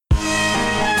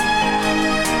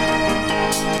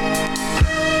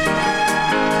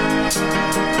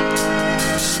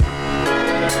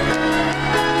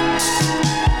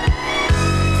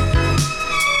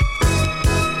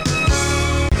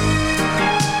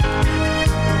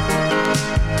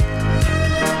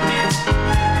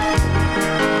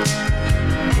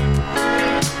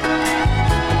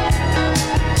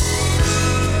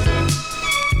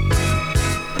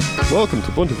welcome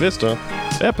to Bunta Vista,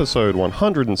 episode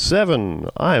 107.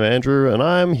 I'm Andrew, and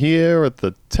I'm here at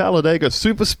the Talladega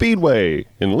Superspeedway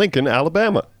in Lincoln,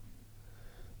 Alabama.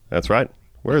 That's right,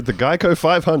 we're at the Geico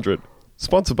 500,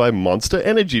 sponsored by Monster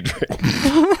Energy Drink.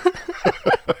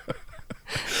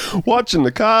 Watching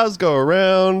the cars go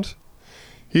around,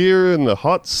 here in the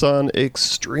hot sun,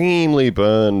 extremely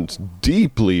burned,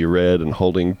 deeply red, and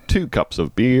holding 2 cups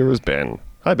of beer is Ben.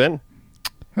 Hi, Ben.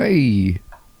 Hey,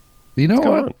 you know What's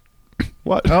going what? on?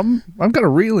 What? I'm kind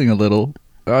of reeling a little.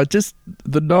 Just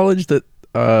the knowledge that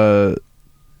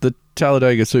the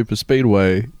Talladega Super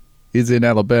Speedway is in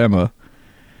Alabama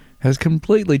has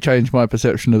completely changed my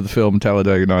perception of the film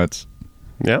Talladega Nights.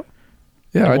 Yeah?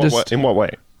 Yeah, In what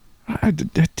way? I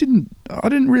didn't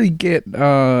really get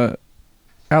Alabama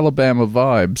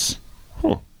vibes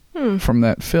from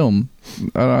that film.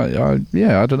 I don't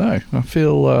know. I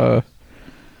feel I'm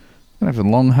gonna have a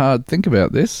long, hard think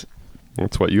about this.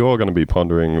 That's what you're going to be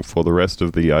pondering for the rest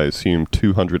of the, I assume,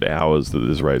 200 hours that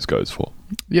this race goes for.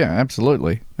 Yeah,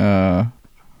 absolutely. Wow,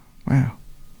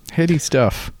 heady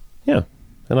stuff. Yeah.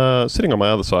 And sitting on my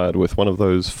other side with one of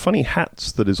those funny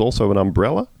hats that is also an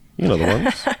umbrella. You know the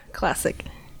ones. Classic.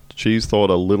 She's thought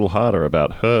a little harder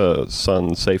about her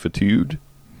son's safertude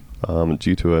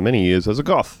due to her many years as a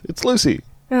goth. It's Lucy.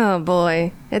 Oh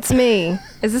boy, it's me.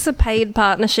 Is this a paid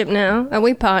partnership now? Are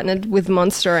we partnered with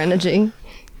Monster Energy?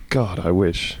 God, I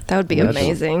wish. That would be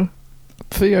amazing.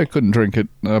 Theo couldn't drink it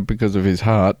because of his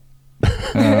heart.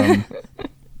 I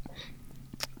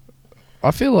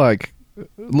feel like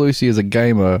Lucy, as a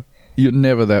gamer, you're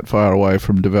never that far away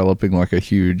from developing like a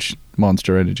huge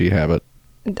Monster Energy habit.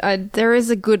 There is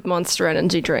a good Monster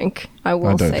Energy drink. I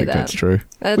will say that. I don't think that's true.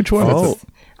 It's- Which one is it?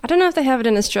 I don't know if they have it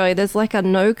in Australia. There's like a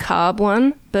no-carb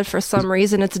one, but for some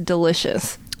reason it's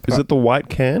delicious. Is it the white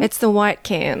can? It's the white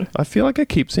can. I feel like I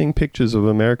keep seeing pictures of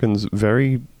Americans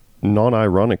very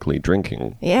non-ironically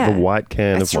drinking Yeah. the white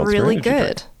can It's of Monster really Energy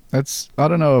drink. good. I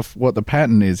don't know what the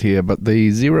pattern is here, but the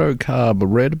zero carb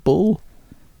Red Bull,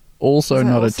 also Is that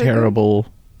not also a terrible.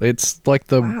 It's like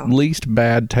the Wow. least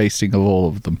bad tasting of all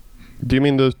of them. Do you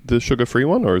mean the sugar-free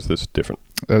one, or is this different?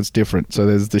 That's different. So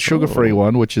there's the sugar-free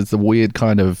one, which is the weird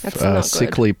kind of That's not good.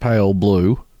 sickly pale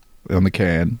blue on the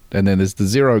can. And then there's the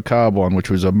zero carb one, which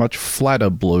was a much flatter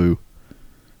blue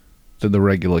than the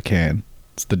regular can.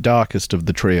 It's the darkest of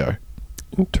the trio.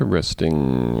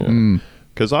 Interesting.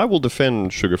 Because I will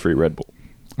defend sugar-free Red Bull.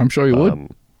 I'm sure you would.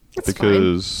 It's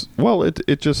Because, well, it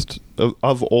just,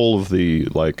 of all of the,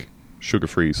 like,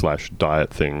 sugar-free /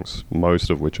 diet things,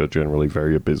 most of which are generally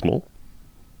very abysmal,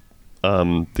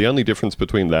 the only difference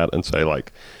between that and, say,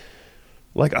 like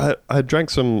I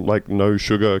drank some, like, no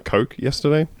sugar Coke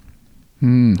yesterday.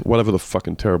 Whatever the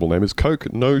fucking terrible name is.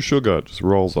 Coke, no sugar, just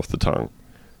rolls off the tongue.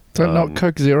 Is that not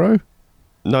Coke Zero?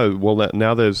 No, well,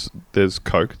 now there's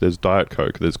Coke, there's Diet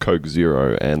Coke, there's Coke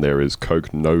Zero, and there is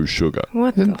Coke no sugar.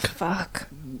 What the fuck?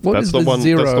 What That's is the the one-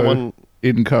 zero that's the one-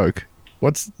 in Coke?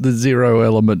 What's the zero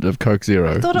element of Coke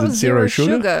Zero? I thought it Is was zero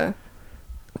sugar.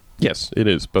 Yes, it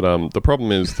is. But the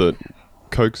problem is that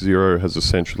Coke Zero has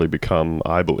essentially become,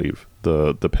 I believe,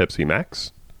 the Pepsi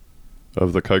Max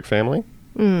of the Coke family.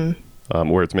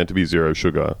 Where it's meant to be zero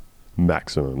sugar,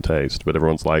 maximum taste. But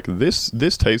everyone's like, this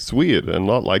tastes weird and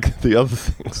not like the other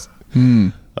things.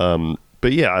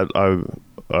 But yeah,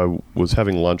 I was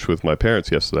having lunch with my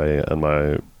parents yesterday, and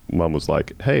my mum was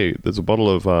like, hey, there's a bottle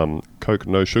of Coke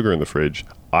no sugar in the fridge.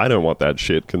 I don't want that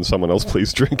shit. Can someone else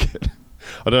please drink it?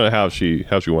 I don't know how she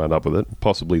wound up with it.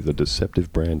 Possibly the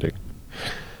deceptive branding.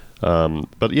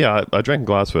 But yeah, I drank a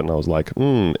glass of it and I was like,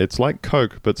 it's like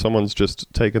Coke, but someone's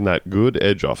just taken that good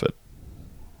edge off it.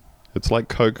 It's like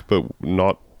Coke, but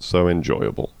not so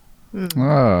enjoyable.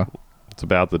 Ah, It's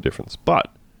about the difference. But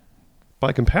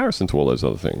by comparison to all those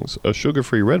other things, a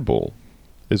sugar-free Red Bull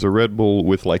is a Red Bull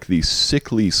with like the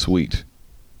sickly sweet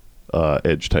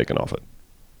edge taken off it.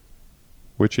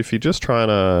 Which if you're just trying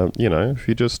to, if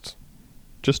you're just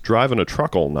driving a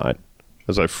truck all night,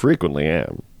 as I frequently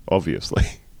am, obviously,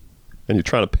 and you're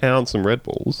trying to pound some Red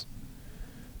Bulls,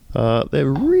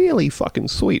 they're really fucking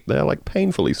sweet. They're like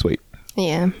painfully sweet.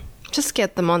 Yeah. Just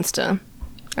get the Monster.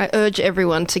 I urge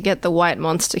everyone to get the white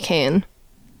Monster can.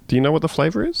 Do you know what the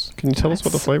flavor is? Can you tell us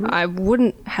what the flavor is? I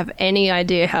wouldn't have any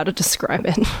idea how to describe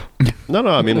it. No,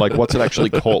 I mean, like, what's it actually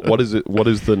called? What is it? What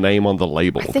is the name on the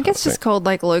label? I think it's just called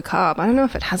like low carb. I don't know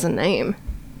if it has a name.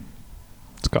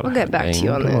 It's got. We'll get back to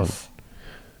you on this.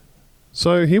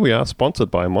 So here we are, sponsored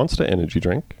by Monster Energy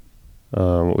Drink,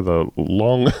 with a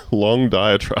long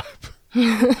diatribe.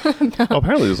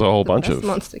 Apparently, there's a whole bunch Best of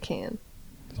Monster can.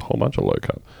 low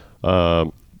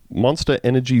carb. Monster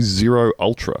Energy Zero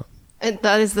Ultra.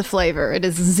 That is the flavor. It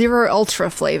is Zero Ultra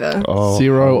flavor. Oh,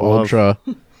 Zero I love- Ultra.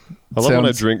 I love when I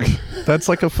Sounds- drink. That's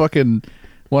like a fucking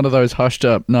one of those hushed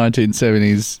up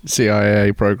 1970s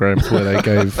CIA programs where they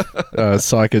gave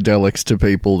psychedelics to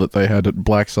people that they had at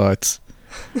black sites.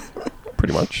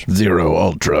 Pretty much. Zero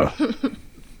Ultra.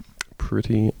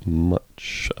 Pretty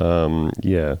much.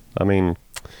 Yeah. I mean,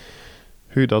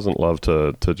 who doesn't love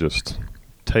to just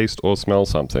taste or smell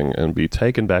something and be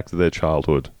taken back to their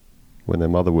childhood when their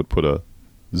mother would put a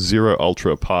Zero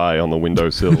Ultra pie on the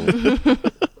windowsill?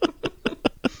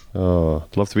 Oh,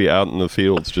 I'd love to be out in the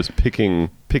fields just picking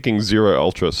Zero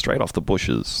Ultra straight off the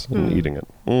bushes and eating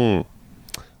it.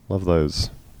 Love those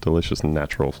delicious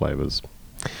natural flavors.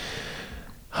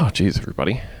 Oh, geez,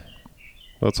 everybody.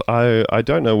 I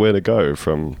don't know where to go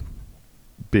from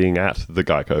being at the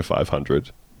Geico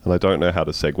 500, and I don't know how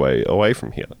to segue away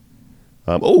from here.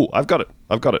 I've got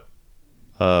it.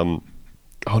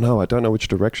 Oh no, I don't know which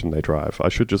direction they drive. I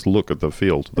should just look at the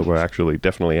field that we're actually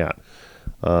definitely at.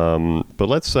 But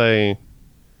let's say,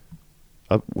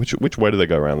 which way do they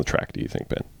go around the track, do you think,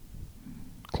 Ben?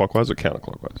 Clockwise or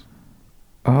counterclockwise?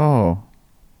 Oh,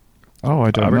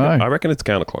 I don't know. I reckon it's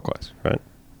counterclockwise, right?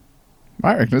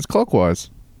 I reckon it's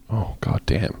clockwise. Oh, god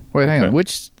damn. Wait, hang Okay. on.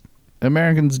 Which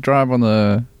Americans drive on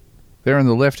the... They're on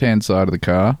the left-hand side of the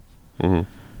car. Mhm.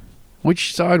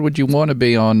 Which side would you want to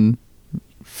be on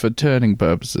for turning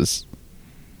purposes?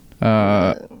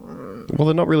 Well,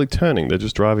 they're not really turning. They're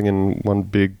just driving in one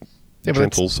big, Yeah, but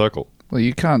gentle circle. Well,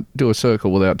 you can't do a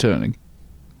circle without turning.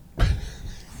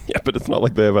 Yeah, but it's not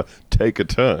like they ever take a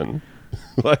turn.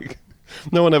 Like,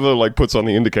 no one ever, puts on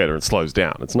the indicator and slows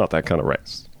down. It's not that kind of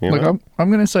race. You Look, know? I'm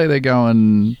going to say they're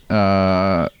going...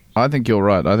 I think you're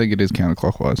right. I think it is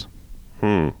counterclockwise.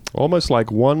 Almost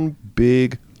like one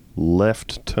big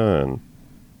left turn.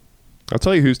 I'll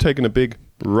tell you who's taken a big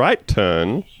right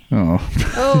turn. Oh.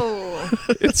 Oh.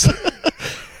 It's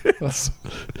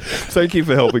Thank you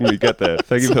for helping me get there.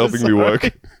 Thank you for helping me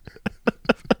work.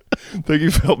 Thank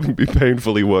you for helping me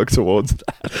painfully work towards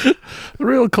that. A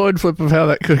real coin flip of how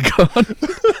that could have gone.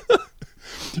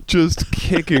 Just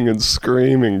kicking and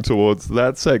screaming towards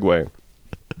that segue.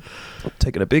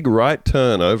 Taking a big right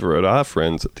turn over at our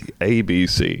friends at the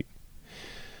ABC.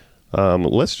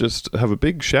 Let's just have a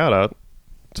big shout out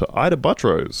to Ida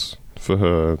Buttrose for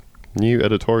her new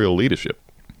editorial leadership.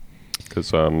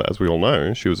 Because, as we all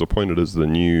know, she was appointed as the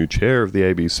new chair of the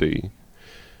ABC.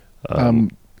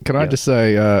 Can I just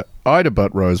say, Ida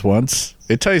butt rose once.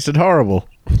 It tasted horrible.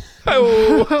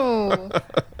 Oh.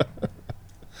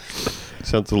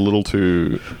 Sounds a little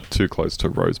too close to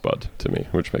Rosebud to me,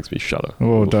 which makes me shudder.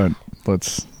 Oh, don't.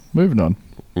 Let's... Moving on.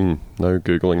 No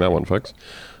Googling that one, folks.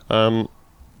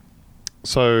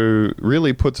 So,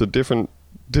 really puts a different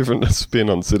spin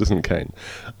on Citizen Kane.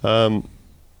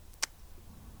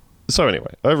 So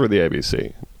anyway, over at the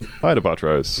ABC, Ida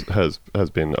Buttrose has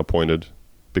been appointed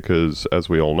because, as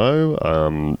we all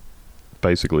know,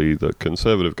 basically the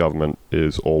Conservative government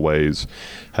is always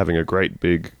having a great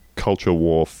big culture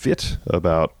war fit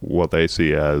about what they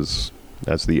see as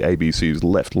the ABC's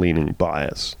left-leaning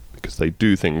bias, because they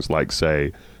do things like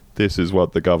say, this is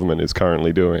what the government is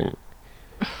currently doing.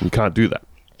 You can't do that.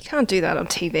 You can't do that on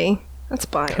TV. That's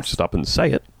Can't biased. just up and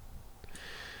say it.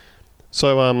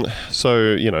 So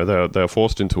they're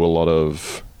forced into a lot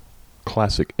of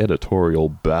classic editorial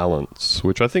balance,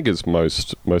 which I think is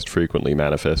most frequently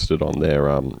manifested on their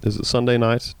is it Sunday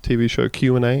night TV show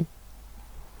Q&A,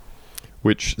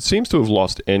 which seems to have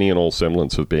lost any and all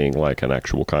semblance of being like an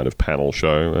actual kind of panel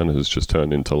show and has just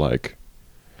turned into like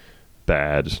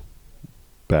bad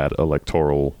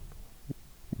electoral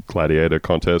gladiator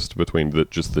contest between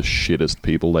just the shittest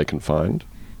people they can find.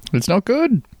 It's not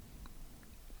good.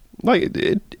 Like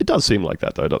it does seem like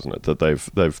that though, doesn't it? That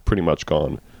they've pretty much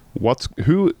gone,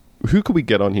 who could we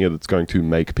get on here that's going to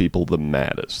make people the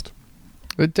maddest?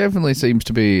 It definitely seems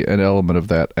to be an element of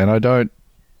that, and I don't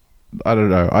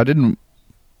know.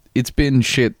 It's been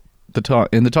shit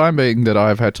in the time being that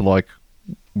I've had to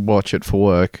watch it for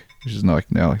work, which is now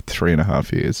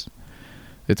 3.5 years.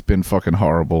 It's been fucking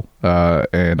horrible,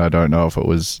 and I don't know if it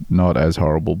was not as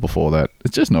horrible before that.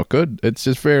 It's just not good. It's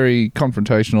just very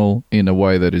confrontational in a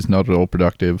way that is not at all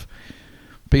productive.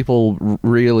 People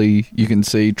really, you can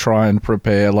see, try and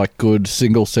prepare good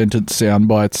single-sentence sound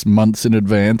bites months in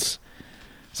advance.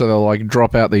 So they'll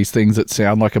drop out these things that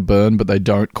sound like a burn, but they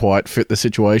don't quite fit the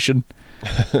situation.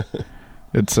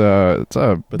 It's a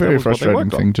very frustrating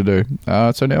thing to do.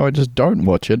 So now I just don't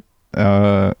watch it.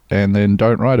 And then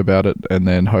don't write about it, and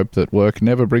then hope that work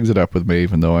never brings it up with me,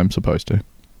 even though I'm supposed to.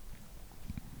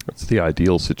 That's the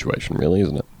ideal situation, really,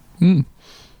 isn't it?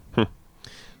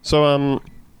 So,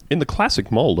 In the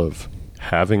classic mold of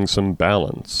having some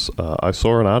balance, I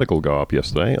saw an article go up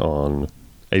yesterday on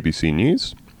ABC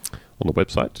News on the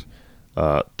website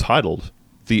titled,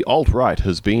 "The Alt-Right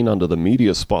has been under the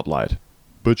media spotlight,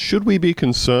 but should we be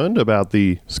concerned about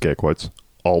the, scare quotes,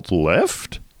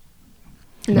 alt-left?"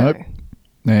 No. Nope.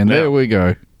 And Now- there we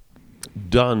go.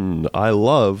 Done. I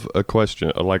love a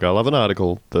question. Like, I love an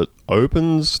article that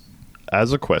opens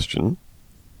as a question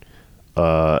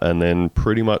and then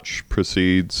pretty much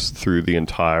proceeds through the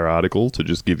entire article to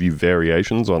just give you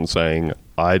variations on saying,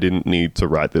 I didn't need to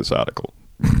write this article.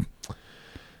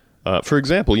 For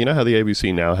example, you know how the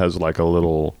ABC now has like a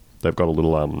little, they've got a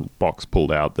little box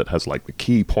pulled out that has like the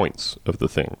key points of the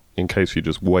thing. In case you're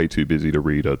just way too busy to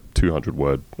read a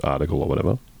 200-word article or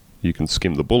whatever, you can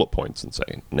skim the bullet points and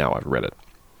say, now I've read it.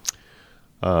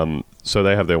 So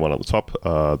they have their one on the top,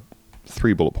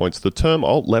 3 bullet points. The term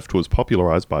alt-left was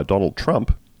popularized by Donald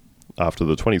Trump after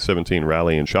the 2017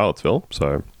 rally in Charlottesville.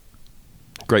 So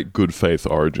great good faith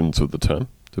origins of the term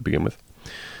to begin with.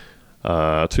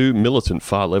 2, militant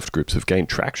far-left groups have gained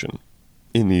traction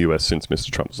in the US since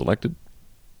Mr. Trump was elected.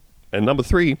 And number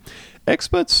 3,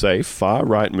 experts say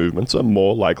far-right movements are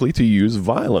more likely to use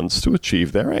violence to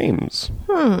achieve their aims.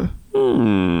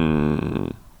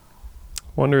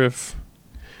 Wonder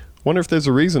if there's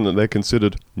a reason that they're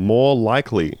considered more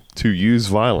likely to use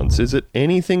violence. Is it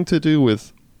anything to do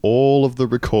with all of the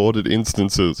recorded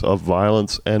instances of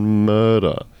violence and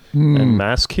murder and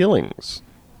mass killings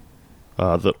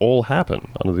that all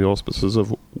happen under the auspices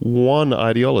of one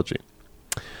ideology?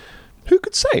 Who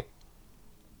could say?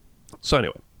 So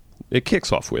anyway, it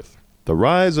kicks off with, the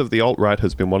rise of the alt-right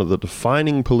has been one of the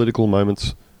defining political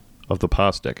moments of the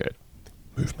past decade.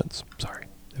 Movements, sorry.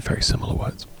 They're very similar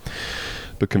words.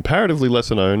 But comparatively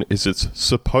lesser known is its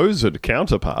supposed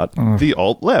counterpart, the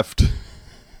alt-left.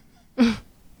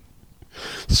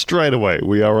 Straight away,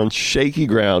 we are on shaky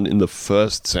ground in the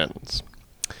first sentence.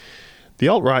 The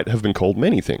alt-right have been called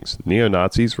many things.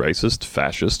 Neo-Nazis, racist,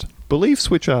 fascist,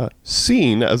 beliefs which are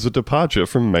seen as a departure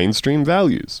from mainstream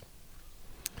values.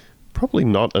 Probably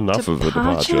not enough of a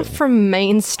departure. From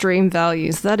mainstream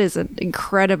values. That is an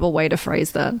incredible way to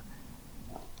phrase that.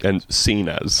 And seen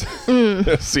as.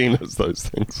 Seen as those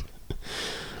things.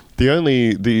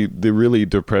 The really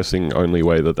depressing only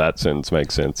way that sentence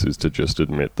makes sense is to just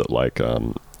admit that, like,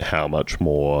 how much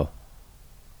more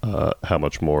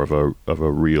of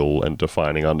a real and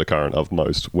defining undercurrent of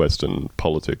most Western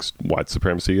politics white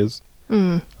supremacy is.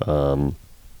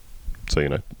 So, you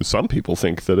know, some people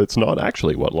think that it's not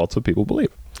actually what lots of people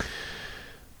believe.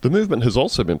 The movement has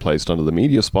also been placed under the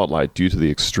media spotlight due to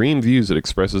the extreme views it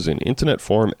expresses in internet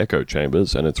forum echo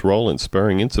chambers and its role in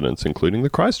spurring incidents, including the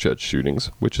Christchurch shootings,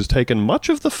 which has taken much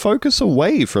of the focus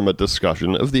away from a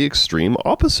discussion of the extreme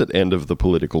opposite end of the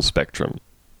political spectrum.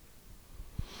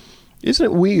 Isn't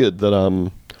it weird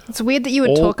that It's weird that you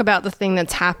would talk about the thing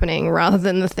that's happening rather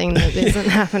than the thing that isn't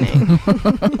happening.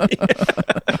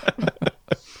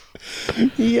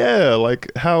 Yeah,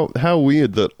 like how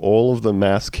weird that all of the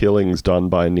mass killings done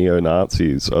by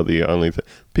neo-Nazis are the only thing.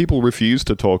 People refuse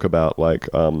to talk about, like,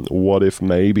 what if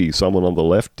maybe someone on the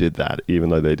left did that, even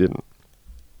though they didn't.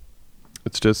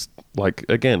 It's just, like,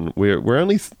 again, we're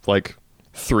only, like,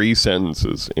 3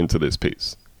 sentences into this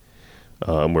piece.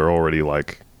 We're already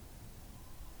like,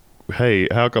 hey,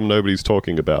 how come nobody's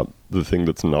talking about the thing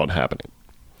that's not happening?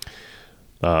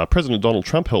 President Donald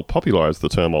Trump helped popularize the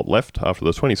term alt-left after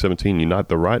the 2017 Unite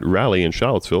the Right rally in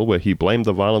Charlottesville, where he blamed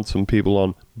the violence from people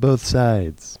on both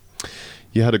sides.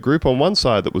 You had a group on one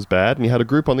side that was bad, and you had a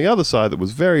group on the other side that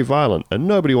was very violent, and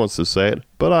nobody wants to say it,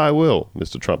 but I will,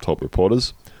 Mr. Trump told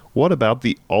reporters. What about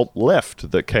the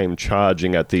alt-left that came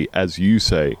charging at the, as you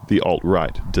say, the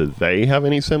alt-right? Do they have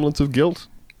any semblance of guilt?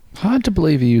 Hard to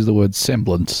believe you use the word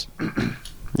semblance.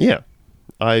 Yeah,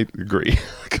 I agree.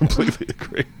 I completely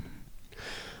agree.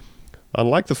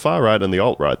 Unlike the far right and the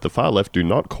alt-right, the far left do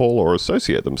not call or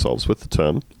associate themselves with the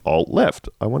term alt-left.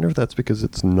 I wonder if that's because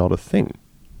it's not a thing.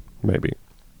 Maybe.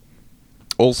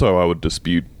 Also, I would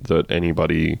dispute that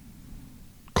anybody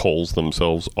calls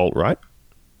themselves alt-right.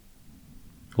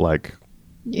 Like,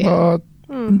 Yeah.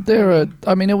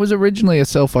 I mean, it was originally a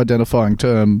self-identifying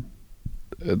term,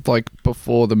 like,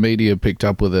 before the media picked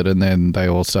up with it, and then they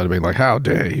all started being like, how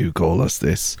dare you call us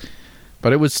this?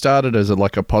 But it was started as a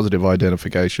positive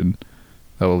identification.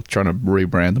 They were trying to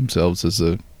rebrand themselves as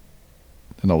an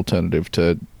alternative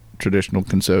to traditional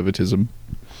conservatism.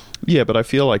 yeah, but I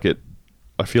feel like it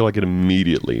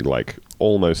immediately, like,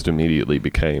 almost immediately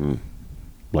became,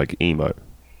 like, emo.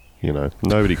 You know,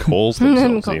 nobody calls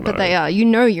themselves emo. But they are. You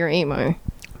know you're emo.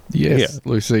 Yes, Yeah.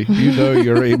 Lucy, you know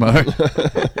you're emo.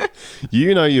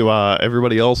 You know you are,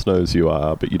 everybody else knows you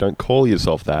are, but you don't call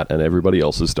yourself that, and everybody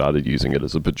else has started using it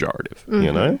as a pejorative,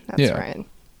 you know? That's Yeah. right.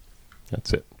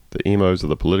 That's it. The emos of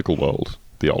the political world,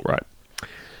 the alt-right.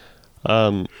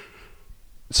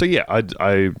 So yeah,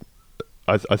 I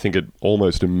think it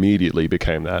almost immediately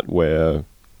became that where...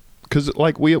 Because,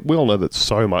 like, we all know that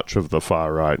so much of the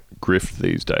far-right grift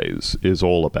these days is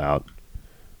all about,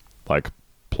 like,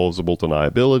 plausible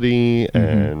deniability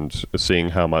and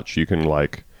seeing how much you can,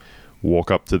 like, walk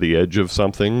up to the edge of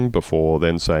something before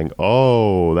then saying,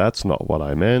 oh, that's not what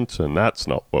I meant, and that's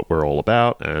not what we're all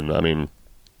about. And, I mean,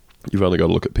 you've only got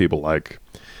to look at people like,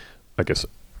 I guess,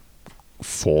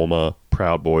 former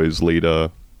Proud Boys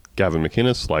leader Gavin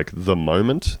McInnes, like, the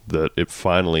moment that it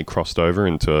finally crossed over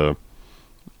into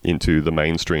the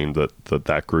mainstream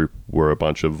that group were a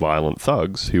bunch of violent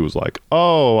thugs, he was like,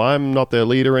 oh, I'm not their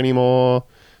leader anymore.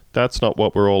 That's not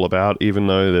what we're all about, even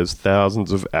though there's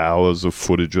thousands of hours of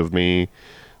footage of me,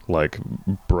 like,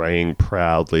 braying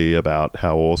proudly about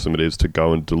how awesome it is to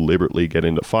go and deliberately get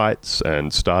into fights,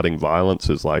 and starting violence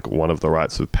is, like, one of the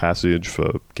rites of passage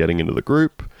for getting into the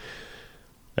group,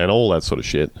 and all that sort of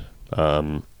shit.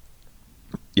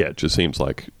 Yeah, it just seems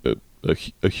like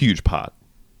a huge part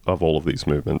of all of these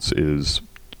movements is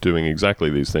doing exactly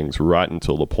these things right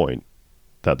until the point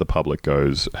that the public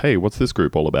goes, hey, what's this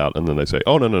group all about? And then they say,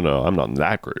 oh, no, I'm not in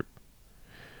that group.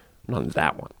 I'm not in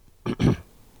that one.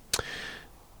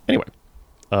 Anyway,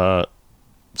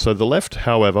 so the left,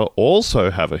 however,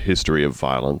 also have a history of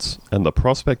violence, and the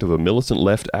prospect of a militant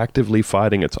left actively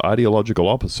fighting its ideological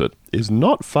opposite is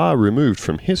not far removed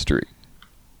from history.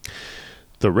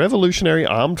 The Revolutionary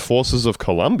Armed Forces of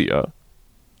Colombia,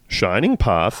 Shining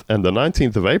Path, and the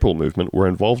 19th of April movement were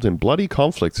involved in bloody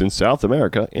conflicts in South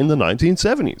America in the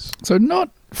 1970s. So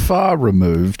not far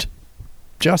removed,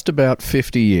 just about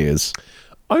 50 years.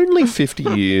 Only 50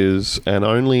 years, and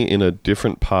only in a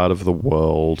different part of the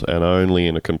world, and only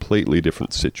in a completely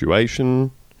different situation.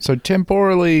 So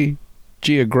temporally,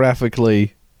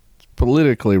 geographically,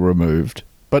 politically removed,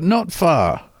 but not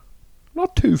far.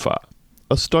 Not too far.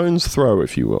 A stone's throw,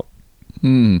 if you will.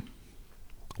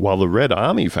 While the Red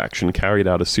Army faction carried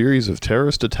out a series of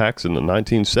terrorist attacks in the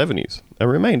 1970s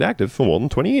and remained active for more than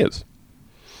 20 years.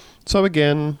 So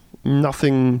again,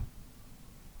 nothing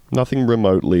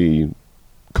remotely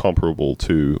comparable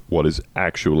to what is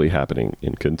actually happening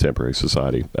in contemporary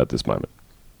society at this moment.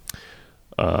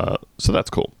 So that's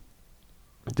cool.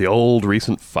 The old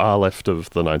recent far left of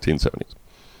the 1970s.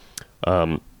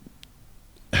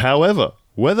 However,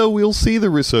 whether we'll see the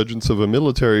resurgence of a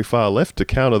military far left to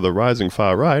counter the rising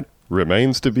far right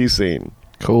remains to be seen.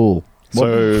 Cool.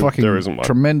 So What fucking there isn't one.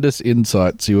 tremendous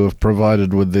insights you have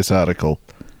provided with this article.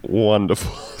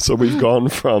 Wonderful. So we've gone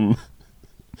from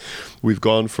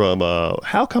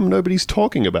how come nobody's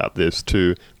talking about this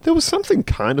to there was something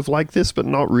kind of like this but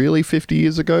not really 50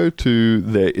 years ago to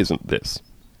there isn't this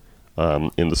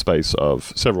in the space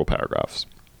of several paragraphs.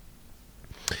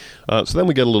 So then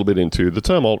we get a little bit into the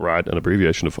term alt-right, an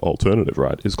abbreviation of alternative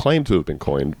right, is claimed to have been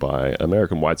coined by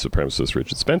American white supremacist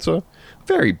Richard Spencer.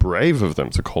 Very brave of them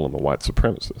to call him a white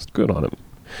supremacist. Good on him.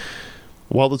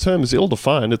 While the term is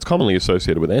ill-defined, it's commonly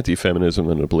associated with anti-feminism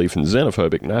and a belief in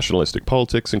xenophobic nationalistic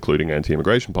politics, including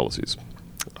anti-immigration policies.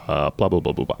 Blah, blah, blah,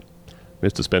 blah, blah.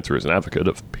 Mr. Spencer is an advocate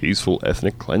of peaceful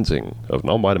ethnic cleansing of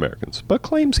non-white Americans, but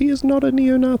claims he is not a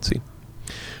neo-Nazi.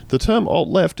 The term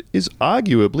alt-left is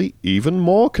arguably even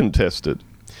more contested.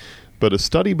 But a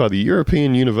study by the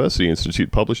European University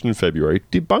Institute published in February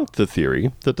debunked the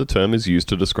theory that the term is used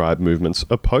to describe movements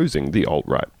opposing the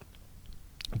alt-right.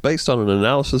 Based on an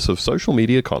analysis of social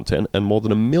media content and more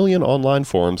than 1 million online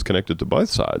forums connected to both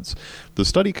sides, the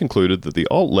study concluded that the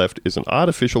alt-left is an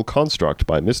artificial construct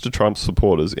by Mr. Trump's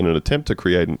supporters in an attempt to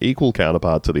create an equal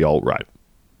counterpart to the alt-right.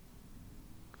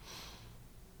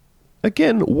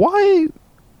 Again,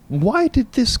 why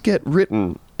did this get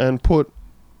written and put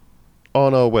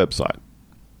on our website?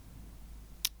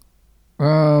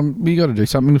 You got to do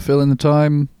something to fill in the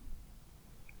time,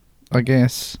 I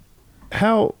guess.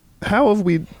 How have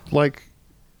we, like,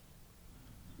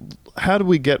 how do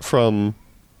we get from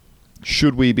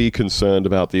should we be concerned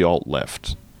about the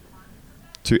alt-left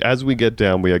to as we get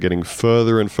down, we are getting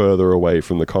further and further away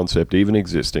from the concept even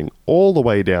existing, all the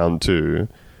way down to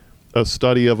a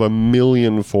study of 1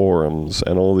 million forums,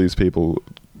 and all these people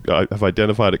have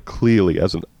identified it clearly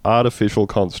as an artificial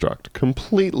construct,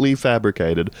 completely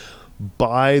fabricated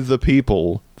by the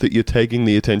people that you're taking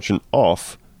the attention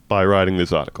off by writing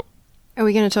this article. Are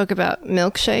we going to talk about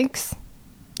milkshakes?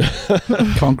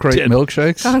 Concrete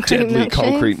milkshakes? Deadly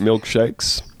concrete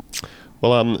milkshakes.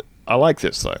 Well, I like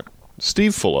this though.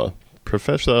 Steve Fuller,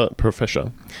 professor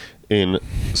in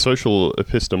social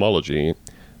epistemology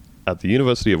at the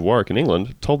University of Warwick in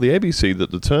England told the ABC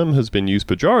that the term has been used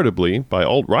pejoratively by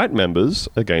alt-right members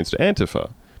against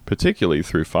Antifa, particularly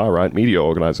through far-right media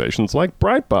organizations like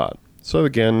Breitbart. So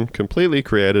again, completely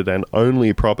created and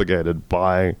only propagated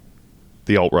by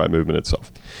the alt-right movement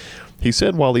itself. He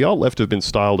said while the alt-left have been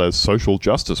styled as social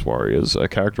justice warriors, a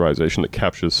characterization that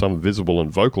captures some visible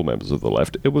and vocal members of the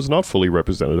left, it was not fully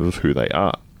representative of who they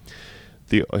are.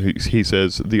 He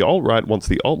says, the alt-right wants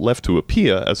the alt-left to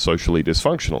appear as socially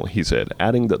dysfunctional, he said,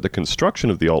 adding that the construction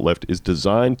of the alt-left is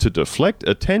designed to deflect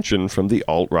attention from the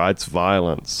alt-right's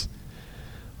violence.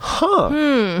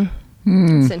 It's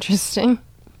interesting.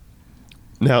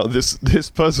 Now, this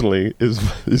personally is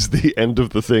the end of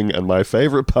the thing and my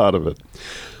favorite part of it.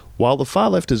 While the far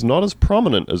left is not as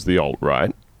prominent as the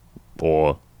alt-right,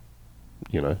 or,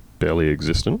 barely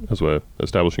existent, as we're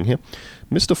establishing here,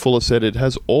 Mr. Fuller said it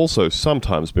has also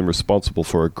sometimes been responsible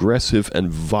for aggressive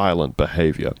and violent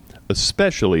behavior,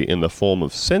 especially in the form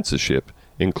of censorship,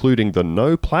 including the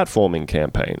No Platforming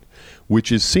campaign,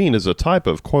 which is seen as a type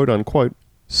of quote-unquote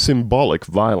symbolic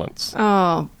violence.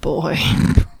 Oh, boy.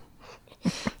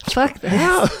 Fuck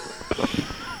this.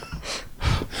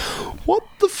 What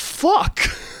the fuck?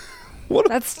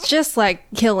 That's just like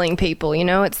killing people,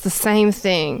 It's the same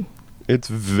thing. It's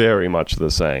very much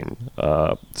the same.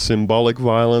 Symbolic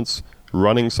violence,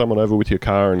 running someone over with your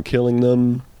car and killing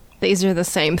them. These are the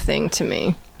same thing to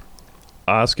me.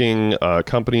 Asking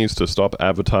companies to stop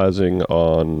advertising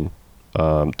on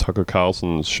Tucker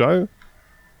Carlson's show.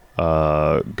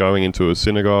 Going into a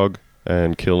synagogue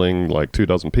and killing like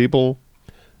 24 people.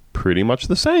 Pretty much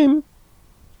the same.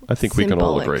 I think we can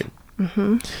all agree.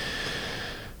 Mm-hmm.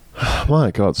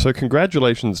 My God. So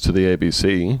congratulations to the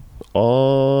ABC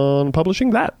on publishing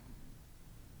that.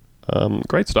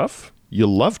 Great stuff. You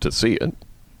love to see it.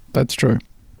 That's true.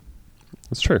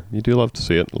 It's true. You do love to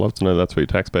see it. Love to know that's where your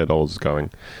taxpayer dollars is going.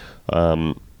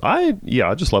 I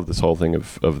just love this whole thing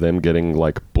of them getting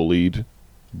like bullied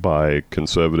by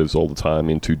conservatives all the time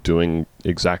into doing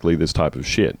exactly this type of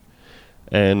shit.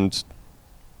 And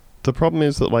the problem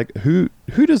is that like who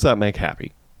does that make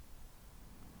happy?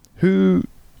 Who's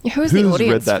the audience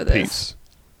read that for this? piece?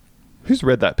 Who's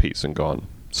read that piece and gone,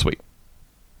 sweet,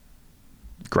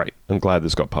 great, I'm glad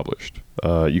this got published.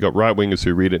 You got right-wingers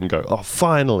who read it and go, oh,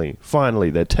 finally,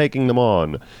 they're taking them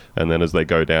on. And then as they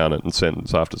go down it and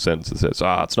sentence after sentence, it says,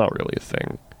 it's not really a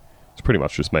thing. It's pretty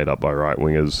much just made up by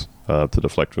right-wingers to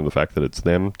deflect from the fact that it's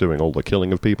them doing all the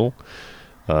killing of people.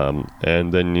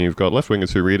 And then you've got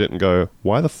left-wingers who read it and go,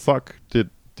 why the fuck did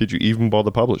you even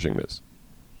bother publishing this?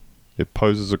 It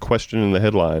poses a question in the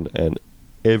headline, and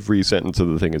every sentence of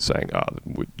the thing is saying,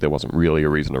 there wasn't really a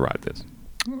reason to write this.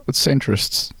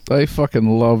 Centrists. They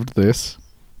fucking loved this.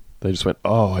 They just went,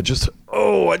 I just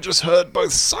heard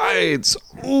both sides.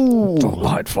 Ooh.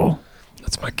 Delightful.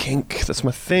 That's my kink. That's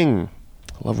my thing.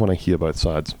 I love when I hear both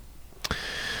sides.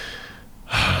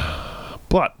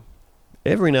 But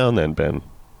every now and then, Ben,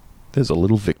 there's a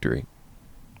little victory.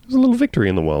 There's a little victory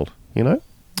in the world,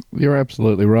 You're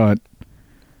absolutely right.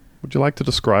 Would you like to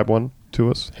describe one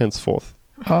to us henceforth?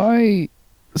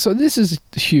 So this is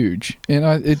huge, and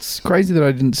it's crazy that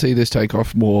I didn't see this take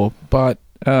off more, but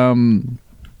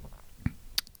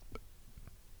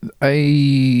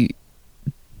a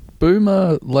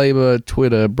boomer Labour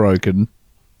Twitter broken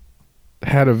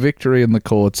had a victory in the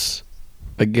courts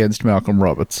against Malcolm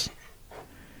Roberts.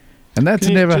 And that's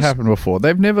never happened before.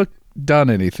 They've never done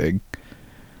anything.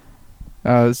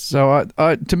 So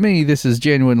to me, this is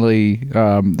genuinely,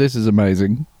 this is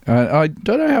amazing. I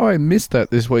don't know how I missed that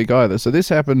this week either. So this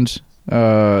happened,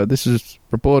 this is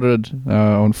reported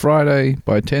on Friday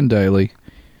by 10 Daily.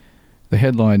 The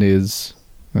headline is,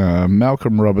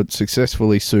 Malcolm Roberts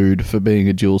successfully sued for being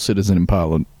a dual citizen in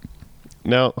Parliament.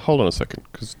 Now, hold on a second,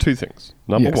 because two things.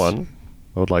 Number one,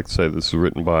 I would like to say this is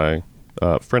written by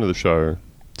a friend of the show,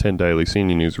 10 Daily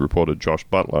senior news reporter Josh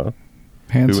Butler.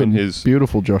 Handsome,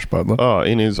 beautiful Josh Butler.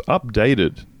 In his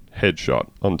updated headshot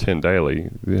on 10 Daily,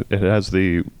 it has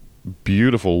the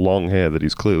beautiful long hair that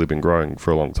he's clearly been growing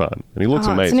for a long time. And he looks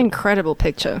amazing. It's an incredible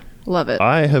picture. Love it.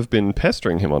 I have been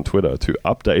pestering him on Twitter to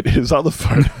update his other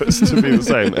photos to be the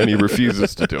same, and he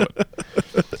refuses to do it.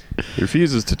 He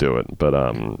refuses to do it, but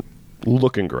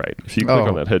looking great. If you click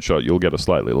on that headshot, you'll get a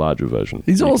slightly larger version.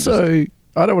 He's also...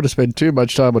 I don't want to spend too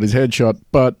much time on his headshot,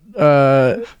 but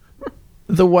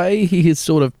the way he has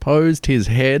sort of posed his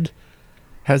head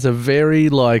has a very,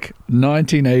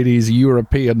 1980s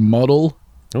European model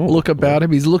look about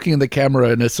him. He's looking at the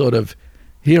camera in a sort of,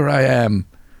 here I am,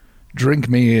 drink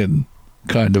me in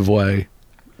kind of way.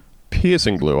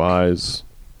 Piercing blue eyes.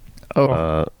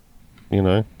 You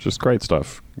know, just great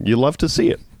stuff. You love to see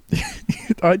it.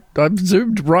 I've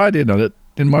zoomed right in on it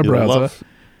in my browser. Love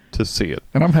to see it.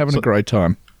 And I'm having a great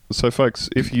time. So, folks,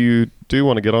 if you do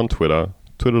want to get on Twitter,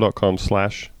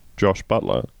 twitter.com/Josh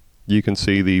Butler, you can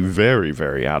see the very,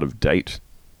 very out of date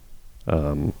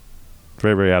headshot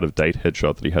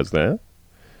that he has there.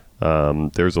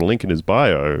 There's a link in his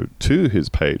bio to his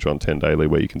page on 10 Daily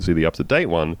where you can see the up-to-date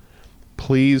one.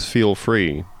 Please feel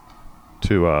free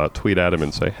to tweet at him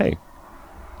and say, hey,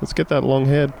 let's get that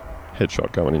long-haired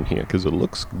headshot going in here because it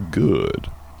looks good.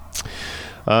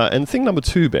 And thing number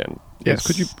 2, Ben. Yes.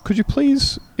 Could you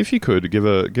please, if you could, give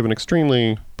an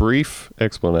extremely brief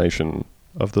explanation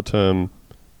of the term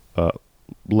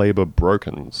Labour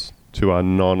brokens to our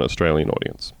non-Australian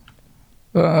audience?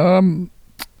 I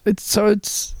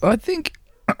think,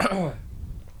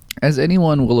 as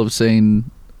anyone will have seen,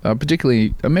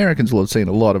 particularly Americans will have seen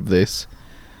a lot of this.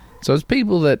 So it's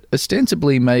people that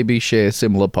ostensibly maybe share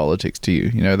similar politics to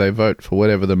you. You know, they vote for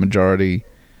whatever the majority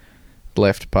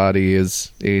left party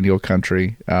is in your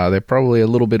country. They're probably a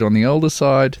little bit on the older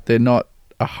side. They're not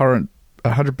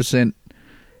 100%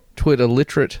 Twitter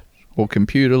literate or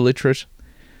computer literate.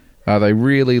 They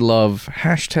really love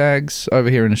hashtags.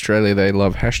 Over here in Australia, they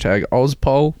love hashtag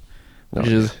Ozpol, which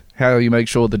is how you make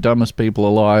sure the dumbest people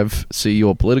alive see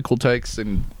your political takes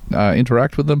and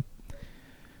interact with them.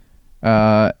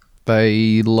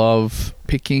 They love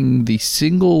picking the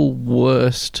single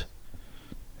worst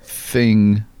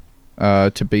thing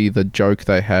to be the joke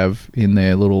they have in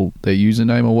their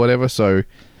username or whatever. So,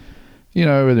 you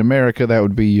know, in America, that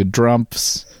would be your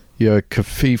Drumps, your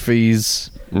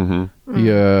Kafifis,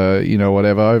 your, you know,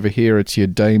 whatever. Over here, it's your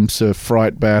Dame Sir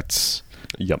Frightbats.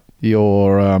 Yep.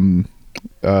 Your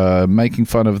making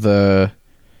fun of the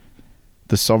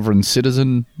sovereign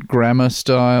citizen grammar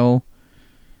style.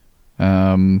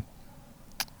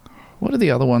 What are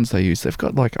the other ones they use? They've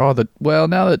got like now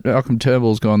that Malcolm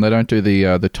Turnbull's gone, they don't do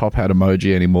the top hat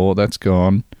emoji anymore. That's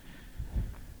gone.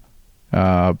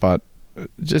 But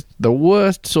just the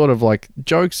worst sort of like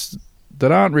jokes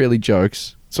that aren't really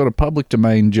jokes, sort of public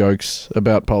domain jokes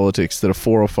about politics that are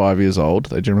 4 or 5 years old.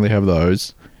 They generally have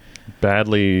those.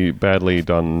 Badly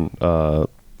done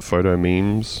photo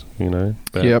memes, you know?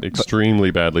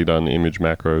 Extremely badly done image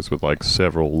macros with like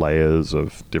several layers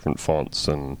of different fonts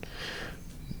and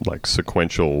like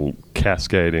sequential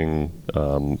cascading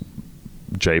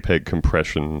JPEG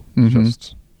compression,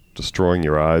 just destroying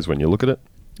your eyes when you look at it.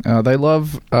 They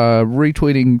love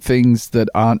retweeting things that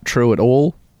aren't true at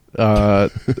all.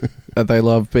 They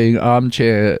love being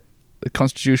armchair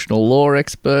constitutional law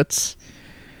experts.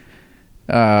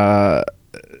 It's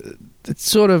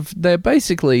sort of, they're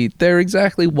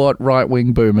exactly what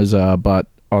right-wing boomers are, but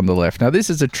on the left. Now, this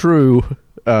is a true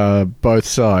both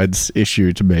sides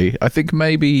issue to me. I think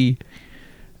maybe,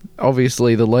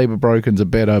 obviously, the Labour brokens are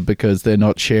better because they're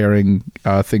not sharing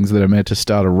things that are meant to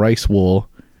start a race war.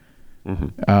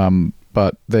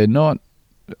 But they're not,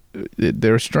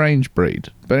 they're a strange breed.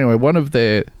 But anyway,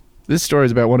 this story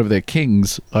is about one of their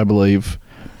kings, I believe,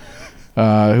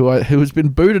 who has been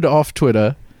booted off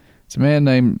Twitter. It's a man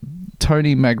named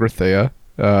Tony Magrathea,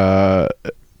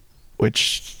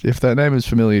 which, if that name is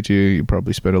familiar to you, you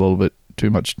probably spent a little bit too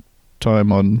much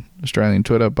time on Australian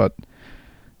Twitter, but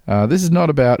this is not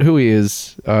about who he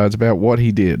is, it's about what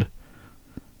he did,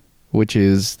 which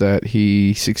is that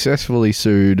he successfully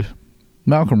sued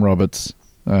Malcolm Roberts,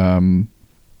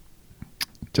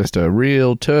 just a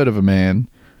real turd of a man,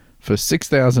 for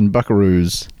 6,000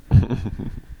 buckaroos.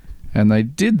 And they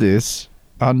did this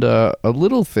under a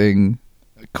little thing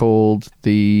called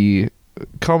the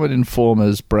Common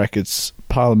Informers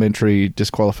Parliamentary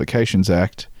Disqualifications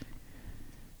Act,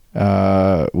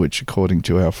 which, according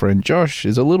to our friend Josh,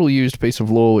 is a little used piece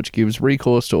of law which gives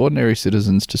recourse to ordinary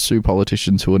citizens to sue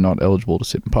politicians who are not eligible to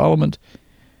sit in Parliament.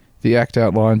 The Act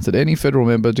outlines that any federal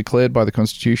member declared by the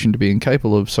Constitution to be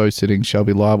incapable of so sitting shall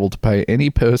be liable to pay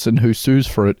any person who sues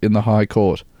for it in the High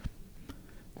Court.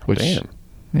 Which, damn.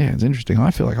 Yeah, it's interesting. I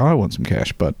feel like I want some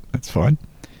cash, but that's fine.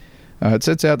 It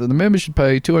sets out that the member should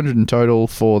pay $200 in total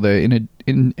for their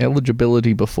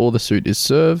ineligibility before the suit is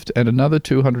served, and another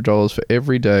 $200 for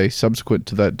every day subsequent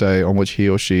to that day on which he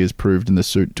or she is proved in the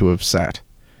suit to have sat.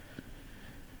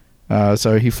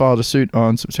 So he filed a suit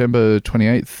on September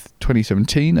 28th,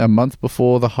 2017, a month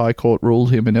before the High Court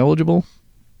ruled him ineligible.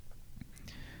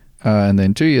 And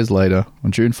then 2 years later,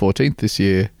 on June 14th this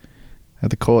year,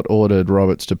 the court ordered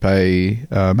Roberts to pay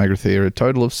Magrathea a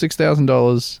total of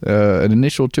 $6,000, an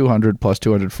initial $200 plus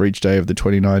 $200 for each day of the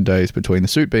 29 days between the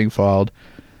suit being filed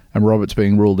and Roberts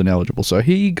being ruled ineligible. So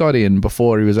he got in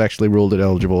before he was actually ruled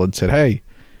ineligible and said, "Hey,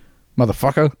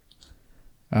 motherfucker,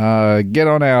 Get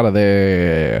on out of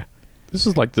there. This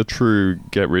is like the true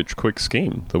get-rich-quick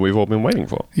scheme that we've all been waiting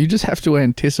for. You just have to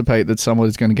anticipate that someone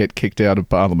is going to get kicked out of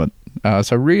Parliament.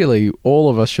 So really, all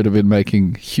of us should have been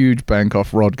making huge bank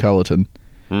off Rod Cullerton.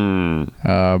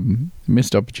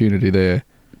 Missed opportunity there.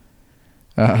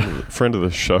 Friend of the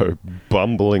show,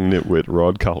 bumbling nitwit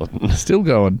Rod Cullerton. Still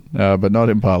going, but not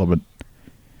in Parliament.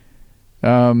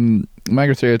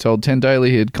 Magrathea told 10 Daily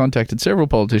he had contacted several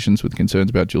politicians with concerns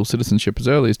about dual citizenship as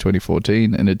early as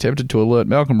 2014 and attempted to alert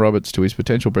Malcolm Roberts to his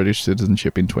potential British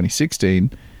citizenship in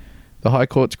 2016. The High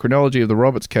Court's chronology of the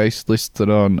Roberts case lists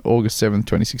that on August 7th,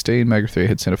 2016, Magrathea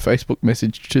had sent a Facebook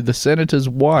message to the senator's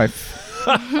wife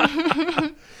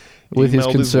with his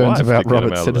concerns about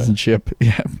Roberts' citizenship.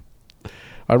 Yeah.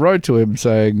 I wrote to him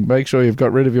saying, make sure you've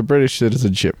got rid of your British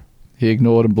citizenship. He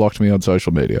ignored and blocked me on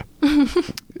social media.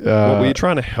 Were you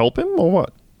trying to help him or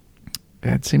what?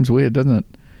 It seems weird, doesn't it?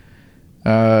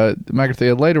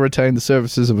 Magrathea later retained the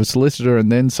services of a solicitor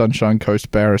and then Sunshine Coast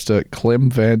barrister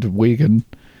Clem Van Wiegen,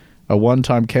 a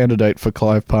one-time candidate for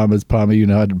Clive Palmer's Palmer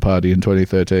United Party in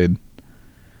 2013.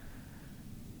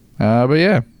 But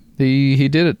yeah, he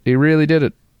did it. He really did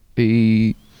it.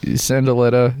 He sent a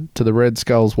letter to the Red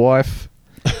Skull's wife,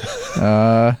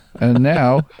 and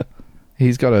now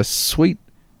he's got a sweet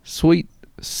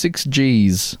 6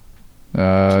 Gs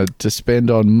to spend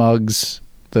on mugs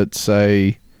that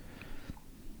say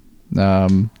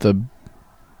the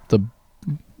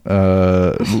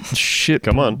shit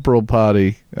Come on. Liberal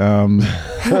Party.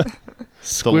 The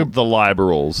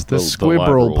Liberals. The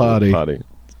Squibberal Party.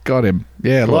 Got him.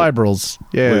 Yeah, Come on. Liberals.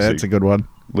 Yeah, Lucy. that's a good one.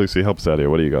 Lucy, help us out here.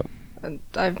 What do you got?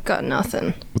 I've got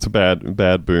nothing. What's a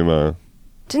bad boomer?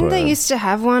 Didn't they used to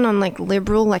have one on like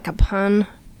liberal, like a pun?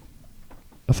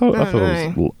 I thought I don't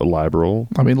it was liberal.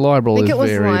 I mean, liberal think is it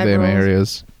was very them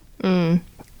liberals. areas.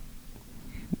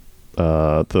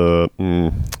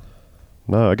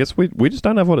 No, I guess we just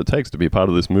don't have what it takes to be part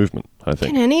of this movement, I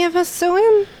think. Can any of us sue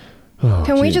him? Oh,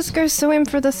 Can we geez. just go sue him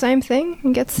for the same thing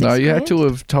and get 6 No, you had grand? to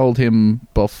have told him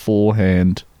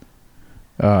beforehand.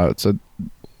 So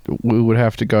we would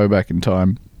have to go back in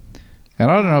time. And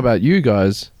I don't know about you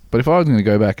guys, but if I was going to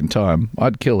go back in time,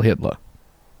 I'd kill Hitler.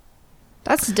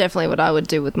 That's definitely what I would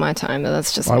do with my time, but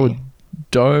that's just I me. would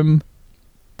dome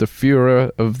the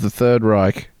Fuhrer of the Third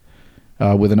Reich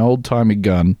with an old-timey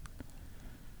gun.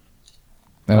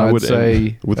 And I I'd would say...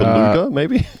 end with a Luger,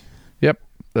 maybe? Yep.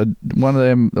 One of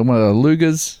the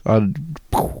Lugers, I'd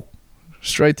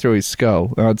straight through his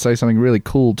skull. And I'd say something really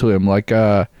cool to him, like,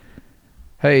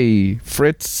 hey,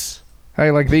 Fritz,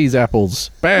 hey, like these apples.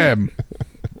 Bam!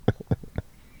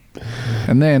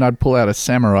 And then I'd pull out a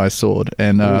samurai sword,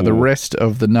 and the rest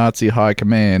of the Nazi high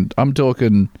command, I'm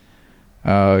talking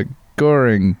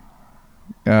Göring,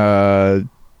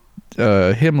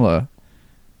 Himmler,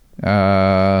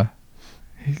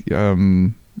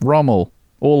 Rommel,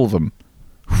 all of them.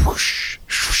 Whoosh,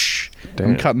 whoosh.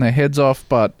 I'm cutting their heads off,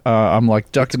 but I'm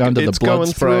like ducking under the blood going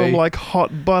spray. through 'em like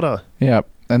hot butter. Yeah.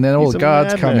 And then all He's the a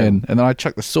guards come madman. in, and then I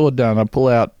chuck the sword down. I pull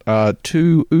out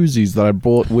 2 Uzis that I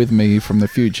brought with me from the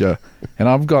future, and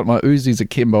I've got my Uzis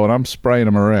akimbo, and I'm spraying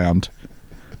them around.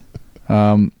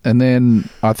 And then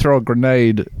I throw a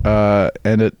grenade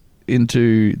and it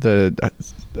into the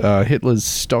Hitler's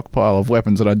stockpile of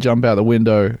weapons, and I jump out the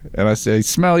window, and I say,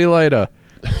 "Smell you later,"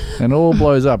 and it all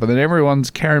blows up, and then everyone's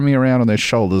carrying me around on their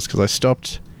shoulders because I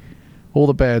stopped all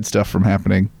the bad stuff from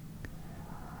happening.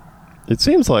 It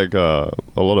seems like a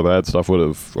lot of bad stuff would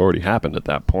have already happened at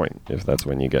that point, if that's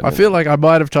when you get I feel like I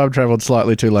might have time traveled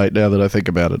slightly too late now that I think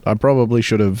about it. I probably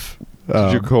should have.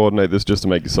 Did you coordinate this just to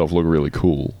make yourself look really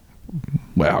cool?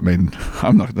 Well, I mean,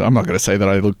 I'm not going to say that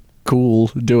I look cool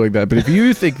doing that, but if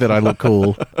you think that I look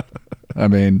cool, I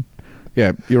mean,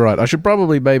 yeah, you're right. I should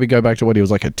probably maybe go back to when he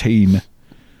was like a teen.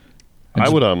 I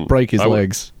would break his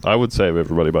legs. I would save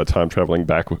everybody by time traveling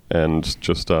back and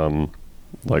just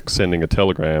like sending a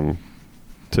telegram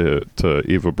to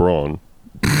Eva Braun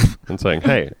and saying,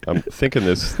 "Hey, I'm thinking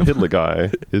this Hitler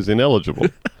guy is ineligible,"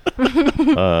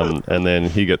 and then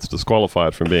he gets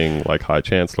disqualified from being like High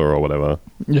Chancellor or whatever.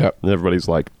 Yeah, and everybody's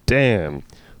like, "Damn,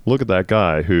 look at that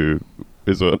guy who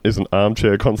is an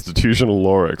armchair constitutional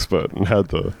law expert and had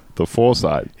the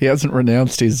foresight." he hasn't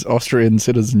renounced his Austrian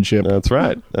citizenship. That's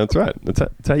right. That's right.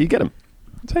 That's how you get him.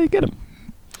 That's how you get him.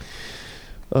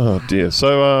 Oh dear.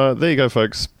 So there you go,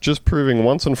 folks. Just proving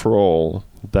once and for all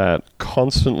that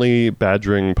constantly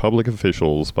badgering public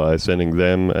officials by sending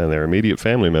them and their immediate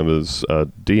family members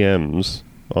DMs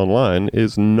online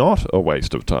is not a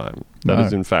waste of time. That No.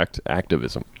 is, in fact,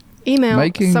 activism. Email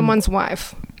Making- someone's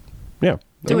wife. Yeah.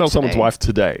 Do Email it someone's today. wife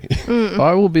today.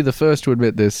 I will be the first to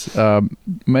admit this.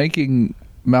 Making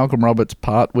Malcolm Roberts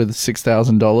part with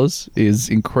 $6,000 is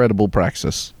incredible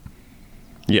praxis.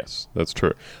 Yes, that's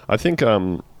true. I think,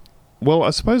 well, I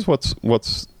suppose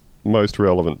what's most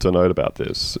relevant to note about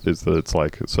this is that it's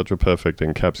like such a perfect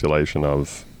encapsulation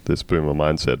of this boomer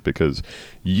mindset, because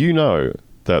you know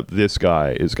that this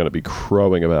guy is going to be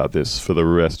crowing about this for the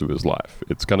rest of his life.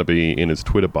 It's going to be in his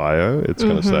Twitter bio. It's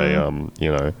going to say,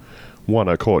 you know, won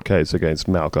a court case against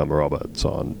Malcolm Roberts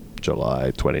on July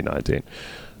 2019.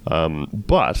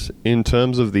 But in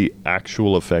terms of the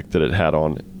actual effect that it had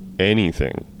on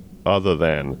anything other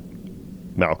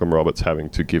than Malcolm Roberts having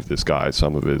to give this guy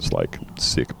some of his, like,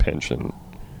 sick pension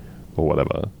or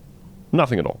whatever,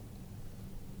 nothing at all.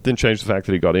 Didn't change the fact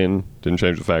that he got in. Didn't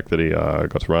change the fact that he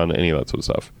got to run, any of that sort of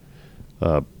stuff.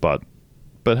 But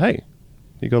hey,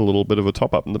 he got a little bit of a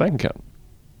top up in the bank account.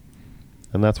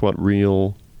 And that's what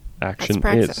real action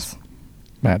is.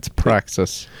 That's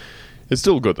praxis. It's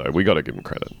still good, though. We got to give him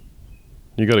credit.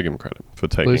 You got to give him credit for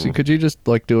taking... Lucy, could you just,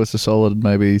 like, do us a solid and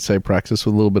maybe say praxis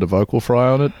with a little bit of vocal fry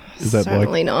on it? Is that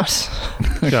Certainly like... not.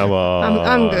 Come on.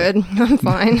 I'm good. I'm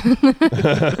fine.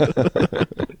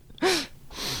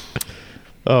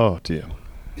 Oh, dear.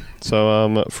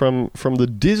 So, from the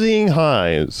dizzying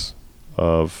highs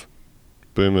of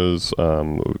boomers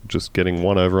just getting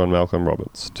one over on Malcolm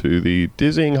Roberts to the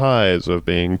dizzying highs of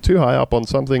being too high up on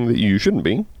something that you shouldn't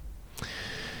be,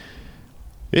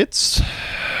 it's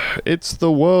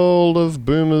the world of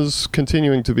boomers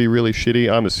continuing to be really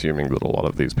shitty. I'm assuming that a lot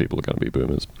of these people are going to be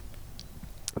boomers.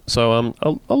 So,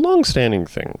 a long-standing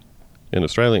thing in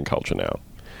Australian culture now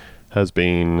has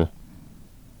been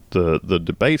the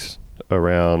debate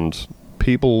around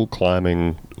people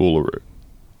climbing Uluru.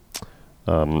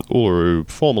 Uluru,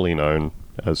 formerly known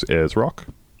as Ayers Rock,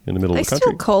 in the middle of the country. They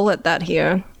still call it that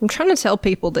here. I'm trying to tell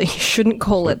people that you shouldn't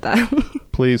call it that.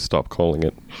 Please stop calling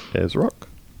it Ayers Rock.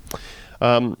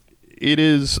 It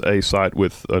is a site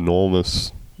with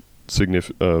enormous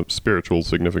spiritual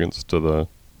significance to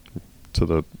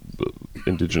the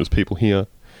indigenous people here,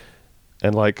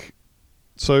 and like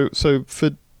so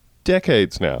for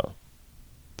decades now,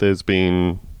 there's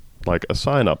been like a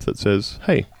sign up that says,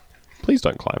 "Hey, please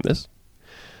don't climb this."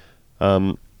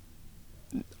 I'm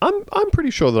pretty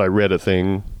sure that I read a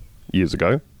thing years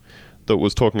ago that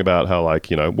was talking about how, like,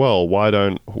 you know, well, why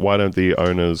don't the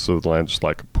owners of the land just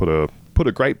like put a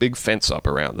great big fence up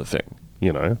around the thing?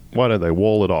 You know, why don't they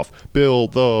wall it off?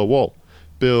 Build the wall,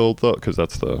 because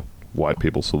that's the white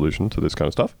people solution to this kind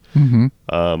of stuff.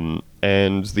 Mm-hmm.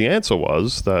 And the answer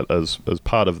was that as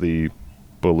part of the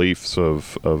beliefs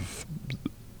of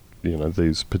you know,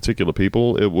 these particular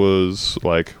people, it was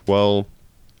like, well,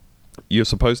 you're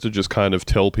supposed to just kind of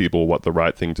tell people what the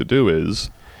right thing to do is,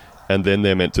 and then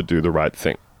they're meant to do the right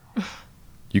thing.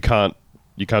 You can't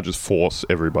just force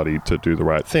everybody to do the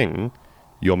right thing.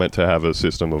 You're meant to have a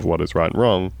system of what is right and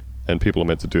wrong, and people are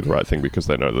meant to do the right thing because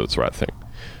they know that it's the right thing.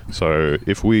 So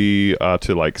if we are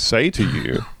to, like, say to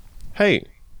you, hey,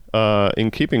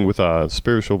 in keeping with our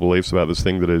spiritual beliefs about this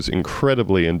thing that is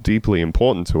incredibly and deeply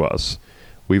important to us,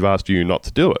 we've asked you not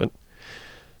to do it,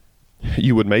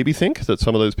 you would maybe think that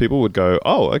some of those people would go,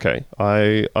 oh, okay,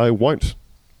 I won't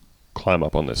climb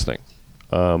up on this thing.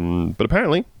 But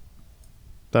apparently,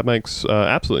 that makes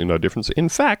absolutely no difference. In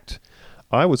fact,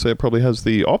 I would say it probably has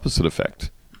the opposite effect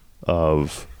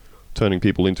of turning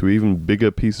people into even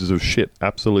bigger pieces of shit,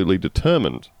 absolutely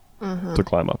determined to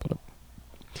climb up on it.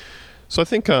 So I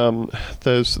think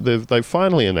they've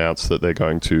finally announced that they're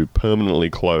going to permanently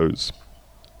close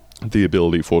the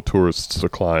ability for tourists to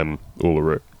climb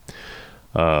Uluru.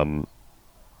 I'm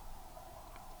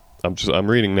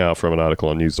reading now from an article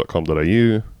on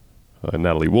news.com.au.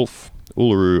 Natalie Wolfe,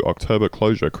 Uluru October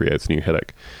closure creates new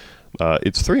headache.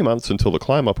 It's 3 months until the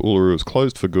climb up Uluru is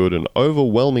closed for good, an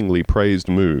overwhelmingly praised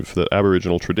move that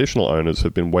Aboriginal traditional owners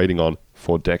have been waiting on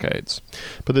for decades.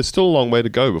 But there's still a long way to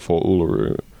go before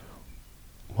Uluru...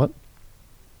 What?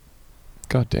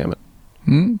 God damn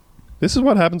it. This is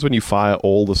what happens when you fire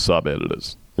all the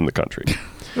sub-editors in the country.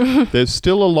 There's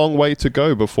still a long way to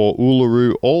go before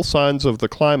Uluru, all signs of the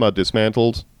climb are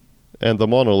dismantled, and the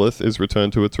monolith is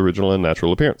returned to its original and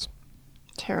natural appearance.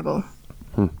 Terrible.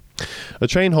 A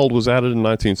chain hold was added in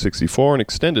 1964 and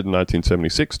extended in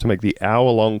 1976 to make the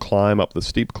hour-long climb up the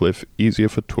steep cliff easier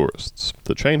for tourists.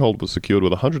 The chain hold was secured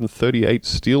with 138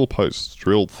 steel posts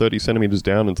drilled 30 centimeters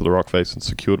down into the rock face and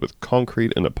secured with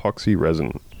concrete and epoxy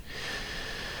resin.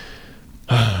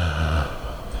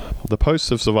 The posts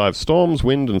have survived storms,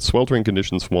 wind, and sweltering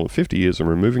conditions for more than 50 years, and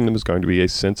removing them is going to be a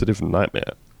sensitive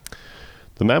nightmare.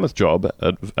 The mammoth job,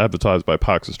 advertised by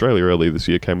Parks Australia earlier this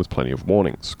year, came with plenty of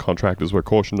warnings. Contractors were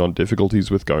cautioned on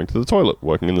difficulties with going to the toilet,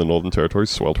 working in the Northern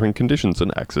Territory's sweltering conditions,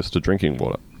 and access to drinking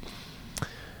water.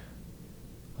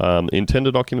 In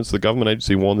tender documents, the government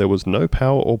agency warned there was no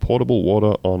power or portable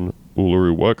water on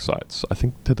Uluru work sites. I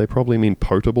think, did they probably mean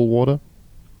potable water?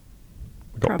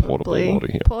 We've got portable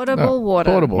water here. Portable water.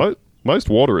 Portable. Most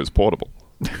water is portable.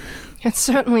 It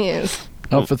certainly is.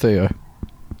 Not for Theo.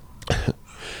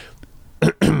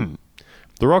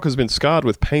 The rock has been scarred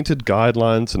with painted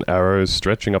guidelines and arrows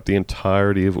stretching up the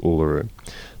entirety of Uluru.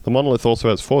 The monolith also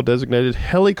has 4 designated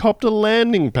helicopter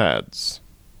landing pads,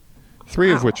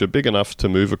 3 of which are big enough to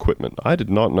move equipment. I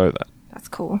did not know that. That's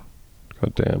cool.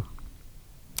 God damn.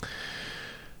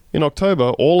 In October,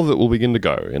 all of it will begin to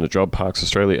go in a job Parks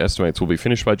Australia estimates will be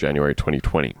finished by January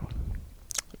 2020.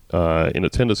 In a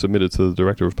tender submitted to the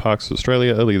Director of Parks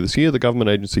Australia earlier this year, the government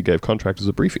agency gave contractors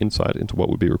a brief insight into what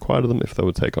would be required of them if they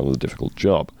would take on the difficult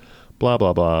job. Blah,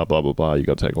 blah, blah, blah, blah, blah. You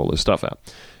got to take all this stuff out.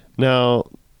 Now,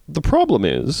 the problem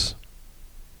is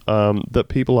that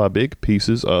people are big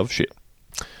pieces of shit.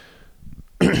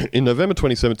 In November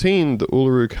 2017, the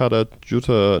Uluru Kata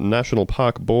Tjuta National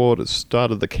Park Board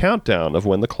started the countdown of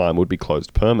when the climb would be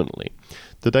closed permanently.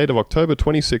 The date of October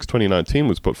 26, 2019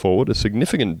 was put forward, a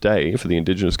significant day for the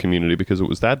Indigenous community because it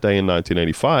was that day in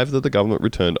 1985 that the government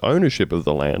returned ownership of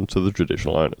the land to the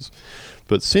traditional owners.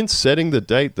 But since setting the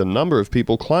date, the number of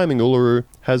people climbing Uluru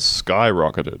has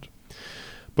skyrocketed.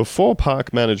 Before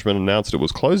park management announced it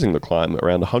was closing the climb,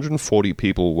 around 140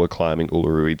 people were climbing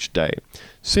Uluru each day.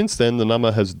 Since then, the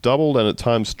number has doubled and at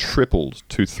times tripled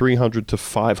to 300 to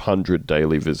 500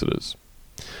 daily visitors.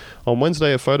 On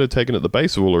Wednesday, a photo taken at the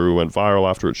base of Uluru went viral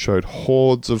after it showed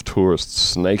hordes of tourists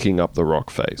snaking up the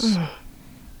rock face.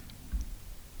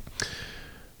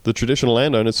 The traditional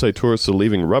landowners say tourists are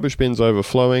leaving rubbish bins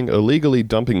overflowing, illegally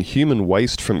dumping human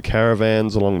waste from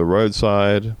caravans along the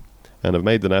roadside, and have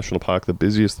made the national park the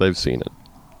busiest they've seen it.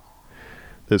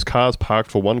 There's cars parked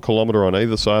for 1 kilometre on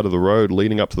either side of the road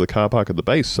leading up to the car park at the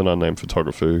base, an unnamed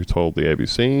photographer who told the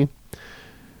ABC.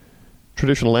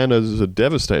 Traditional landowners are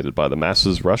devastated by the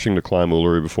masses rushing to climb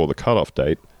Uluru before the cut-off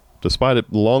date, despite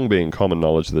it long being common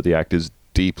knowledge that the act is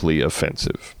deeply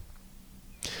offensive.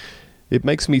 It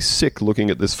makes me sick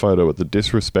looking at this photo at the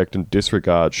disrespect and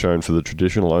disregard shown for the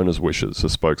traditional owners' wishes, a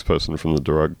spokesperson from the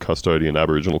Darug Custodian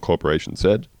Aboriginal Corporation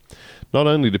said. Not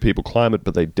only do people climb it,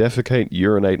 but they defecate,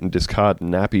 urinate and discard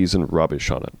nappies and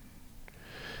rubbish on it.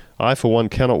 I, for one,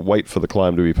 cannot wait for the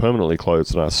climb to be permanently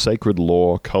closed and our sacred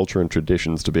law, culture and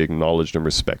traditions to be acknowledged and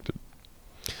respected.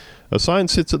 A sign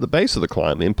sits at the base of the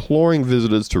climb, imploring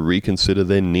visitors to reconsider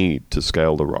their need to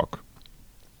scale the rock.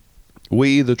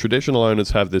 We, the traditional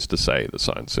owners, have this to say, the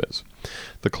sign says.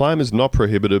 The climb is not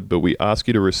prohibited, but we ask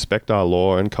you to respect our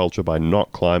law and culture by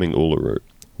not climbing Uluru.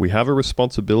 We have a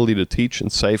responsibility to teach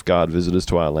and safeguard visitors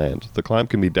to our land. The climb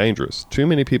can be dangerous. Too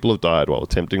many people have died while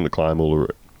attempting to climb Uluru.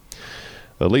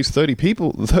 At least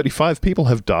 35 people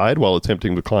have died while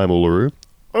attempting to climb Uluru.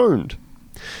 Owned.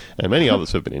 And many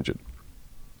others have been injured.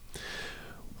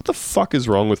 What the fuck is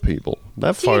wrong with people?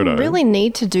 That photo... Do you really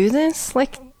need to do this?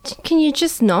 Like, can you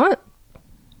just not?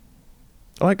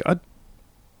 Like,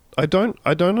 I don't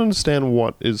understand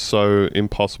what is so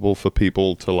impossible for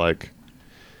people to, like...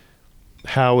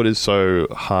 How it is so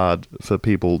hard for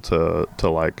people to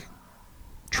like,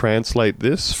 translate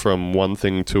this from one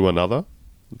thing to another.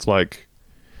 It's like...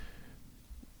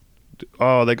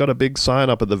 Oh, they got a big sign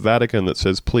up at the Vatican that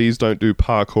says, please don't do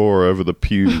parkour over the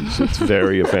pews. It's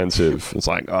very offensive. It's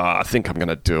like, I think I'm going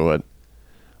to do it.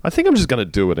 I think I'm just going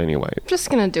to do it anyway.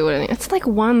 Just going to do it. It's like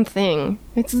one thing.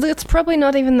 It's probably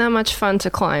not even that much fun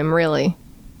to climb, really.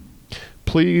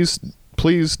 Please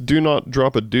do not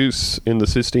drop a deuce in the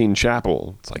Sistine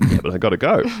Chapel. It's like, yeah, but I got to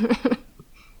go.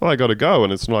 Well, I got to go,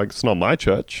 and it's not my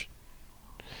church.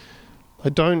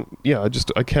 I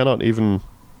cannot even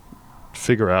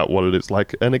figure out what it is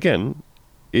like. And again,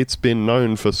 it's been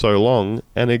known for so long,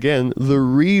 and again, the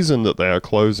reason that they are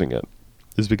closing it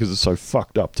is because it's so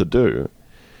fucked up to do,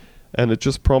 and it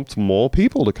just prompts more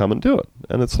people to come and do it.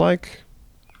 And it's like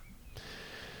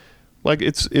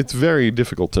it's very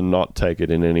difficult to not take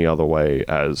it in any other way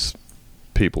as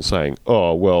people saying,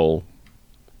 oh well,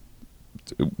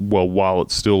 while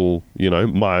it's still,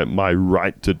 my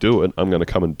right to do it, I'm going to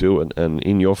come and do it, and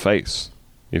in your face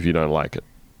if you don't like it.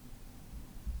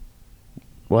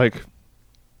 Like,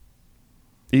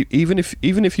 even if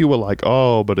you were like,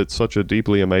 oh, but it's such a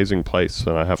deeply amazing place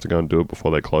and I have to go and do it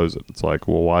before they close it. It's like,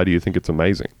 well, why do you think it's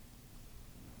amazing?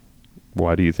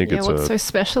 Why do you think it's what's so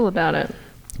special about it?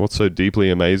 What's so deeply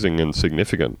amazing and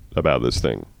significant about this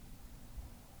thing?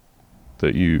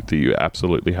 that you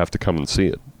absolutely have to come and see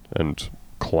it and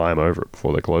climb over it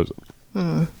before they close it.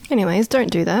 Anyways,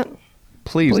 don't do that.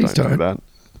 Please don't do don't. that.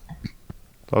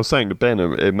 I was saying to Ben,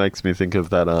 it makes me think of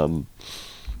that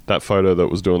that photo that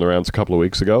was doing the rounds a couple of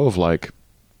weeks ago of like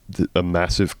a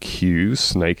massive queue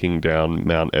snaking down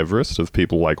Mount Everest of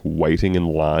people like waiting in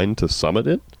line to summit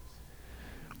it.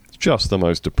 It's just the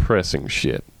most depressing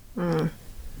shit.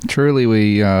 Truly,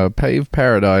 we paved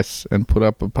paradise and put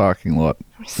up a parking lot.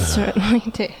 We certainly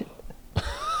did.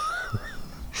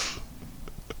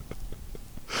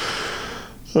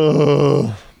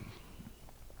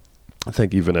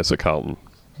 Thank you, Vanessa Carlton.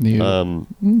 You,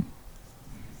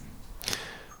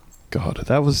 God,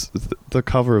 that was the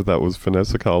cover of that was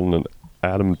Vanessa Carlton and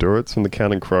Adam Duritz from the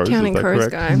Counting Crows. Counting is that Crows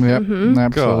correct? guy. yep,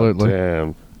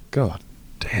 absolutely. God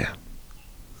damn.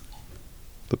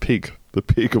 The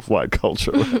peak of white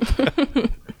culture.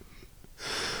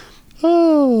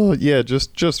 Oh yeah,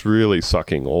 just really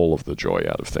sucking all of the joy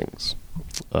out of things.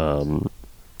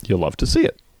 You love to see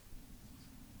it.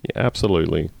 You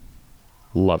absolutely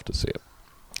love to see it.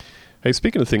 Hey,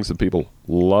 speaking of things that people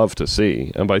love to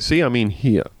see, and by see I mean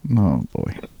hear. Oh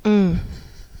boy.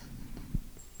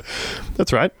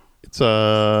 That's right. It's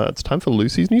time for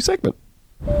Lucy's new segment.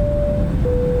 This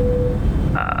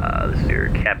is your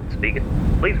captain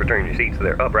speaking. Please return your seats to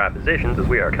their upright positions as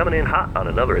we are coming in hot on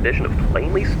another edition of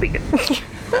Plainly Speaking.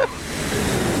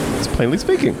 It's Plainly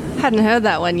Speaking. Hadn't heard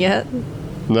that one yet.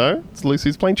 No, it's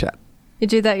Lucy's Plain Chat. You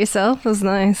do that yourself? It was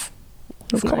nice.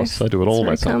 It was Of course, nice. I do it all It's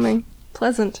very myself. calming.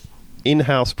 Pleasant.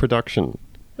 In-house production.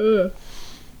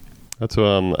 That's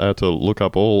I had to look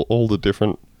up all the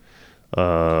different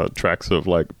tracks of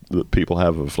like that people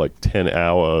have of like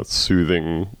 10-hour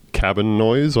soothing cabin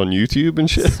noise on YouTube and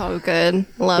shit. So good.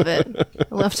 Love it.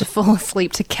 I love to fall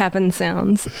asleep to cabin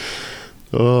sounds.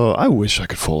 Oh, I wish I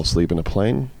could fall asleep in a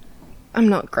plane. I'm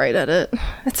not great at it.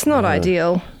 It's not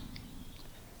ideal.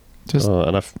 Just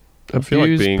And I feel like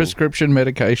abuse being prescription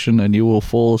medication and you will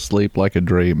fall asleep like a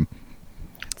dream.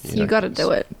 So you got to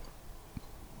do it.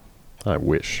 I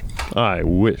wish.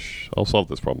 I'll solve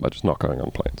this problem by just not going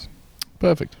on planes.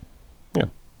 Perfect. Yeah.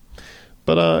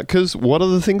 But, because what are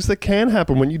the things that can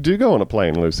happen when you do go on a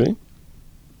plane, Lucy?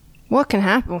 What can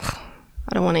happen?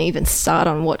 I don't want to even start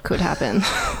on what could happen.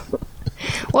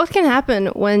 What can happen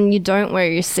when you don't wear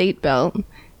your seatbelt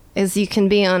is you can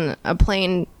be on a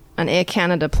plane, an Air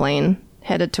Canada plane,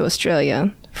 headed to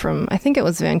Australia from, I think it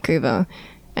was Vancouver,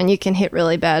 and you can hit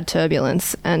really bad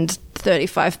turbulence and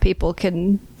 35 people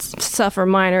can suffer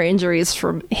minor injuries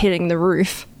from hitting the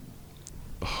roof.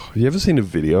 Have you ever seen a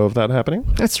video of that happening?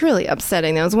 It's really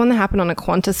upsetting. There was one that happened on a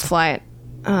Qantas flight.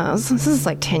 This is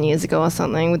like 10 years ago or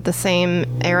something, with the same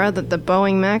error that the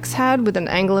Boeing Max had with an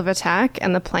angle of attack,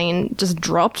 and the plane just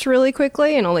dropped really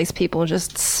quickly and all these people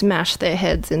just smashed their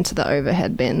heads into the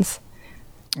overhead bins.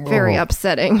 Very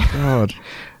upsetting. God.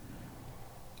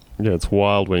 Yeah, it's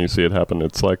wild when you see it happen.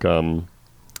 It's like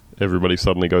everybody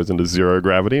suddenly goes into zero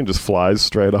gravity and just flies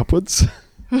straight upwards.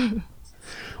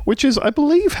 Which is, I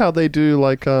believe, how they do,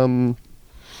 like, I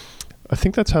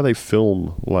think that's how they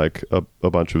film, like, a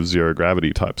bunch of zero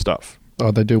gravity type stuff. Oh,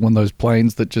 they do one of those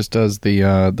planes that just does the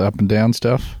up and down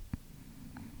stuff?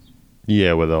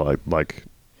 Yeah, where they're like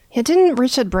Yeah, didn't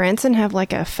Richard Branson have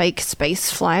like a fake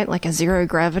space flight, like a zero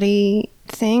gravity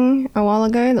thing a while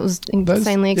ago that was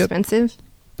insanely yep. expensive?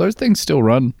 Those things still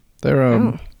run.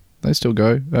 They're they still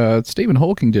go. Stephen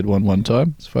Hawking did one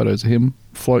time. There's photos of him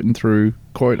floating through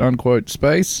quote unquote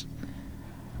space.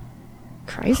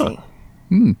 Crazy.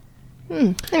 Anyways,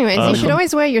 you should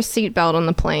always wear your seatbelt on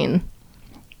the plane.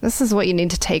 This is what you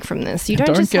need to take from this. You don't,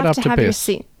 Don't just get have up to to have your piss.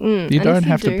 seat. You don't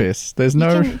have to piss. There's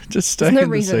no just stay There's no in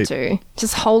the reason seat. to.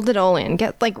 Just hold it all in.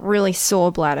 Get like really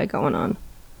sore bladder going on.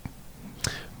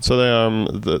 so.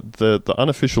 The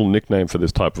unofficial nickname for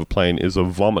this type of plane is a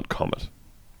vomit comet.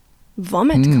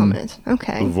 Vomit comet. A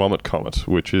Okay. vomit comet,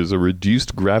 which is a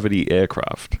reduced gravity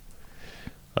aircraft.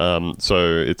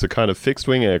 So it's a kind of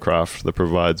fixed-wing aircraft that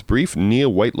provides brief,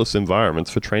 near-weightless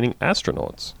environments for training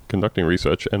astronauts, conducting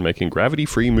research, and making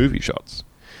gravity-free movie shots.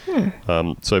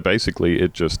 So basically,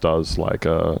 it just does like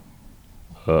a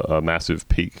massive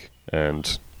peak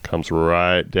and comes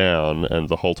right down, and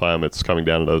the whole time it's coming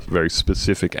down at a very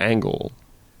specific angle.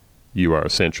 You are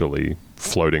essentially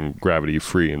floating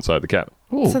gravity-free inside the cabin.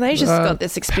 Ooh, So they just got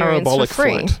this experience Parabolic for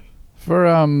free.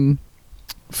 flight.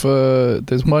 For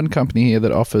there's one company here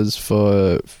that offers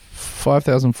for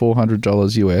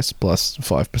 $5,400 US plus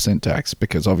 5% tax,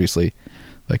 because obviously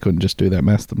they couldn't just do that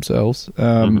math themselves.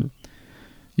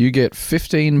 You get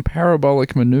 15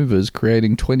 parabolic maneuvers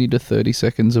creating 20 to 30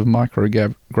 seconds of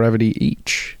microgravity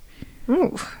each.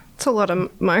 Ooh, it's a lot of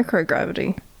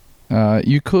microgravity.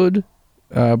 You could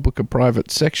book a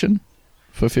private section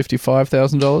for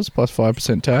 $55,000 plus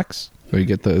 5% tax, so you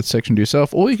get the section to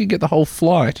yourself, or you could get the whole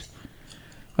flight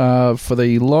for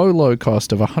the low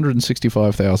cost of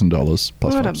 $165,000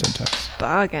 plus What 5% a tax.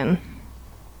 bargain.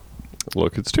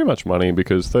 Look, it's too much money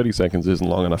because 30 seconds isn't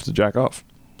long enough to jack off.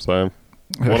 So,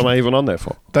 what am I even on there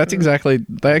for? That's exactly.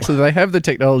 They have the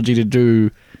technology to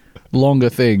do longer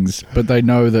things, but they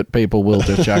know that people will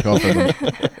just jack off of them.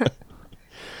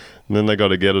 And then they got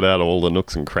to get it out of all the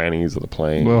nooks and crannies of the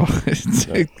plane. Well,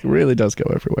 it really does go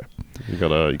everywhere. You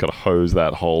gotta hose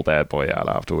that whole bad boy out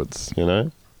afterwards, you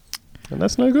know? And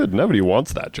that's no good. Nobody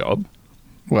wants that job.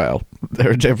 Well, there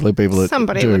are definitely people that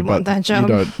Somebody do, would want but that job.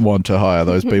 you don't want to hire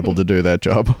those people to do that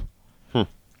job.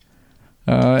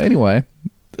 Anyway,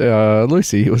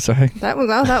 Lucy, you were saying That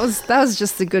was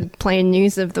just the good plane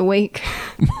news of the week.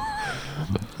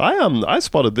 I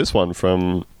spotted this one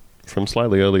from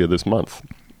slightly earlier this month,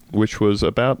 which was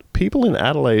about people in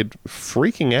Adelaide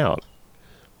freaking out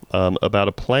about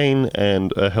a plane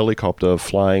and a helicopter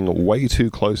flying way too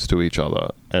close to each other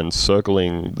and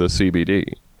circling the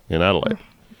CBD in Adelaide.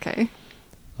 Okay.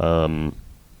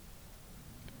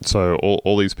 So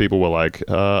all these people were like,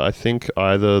 I think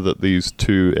either that these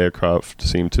two aircraft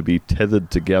seem to be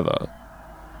tethered together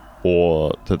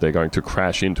or that they're going to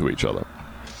crash into each other.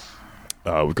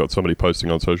 We've got somebody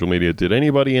posting on social media, did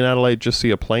anybody in Adelaide just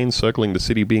see a plane circling the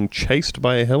city being chased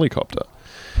by a helicopter?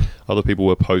 Other people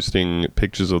were posting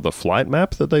pictures of the flight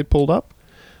map that they'd pulled up.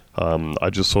 I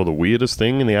just saw the weirdest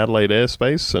thing in the Adelaide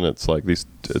airspace, and it's like these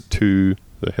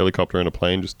the helicopter and a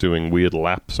plane just doing weird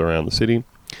laps around the city.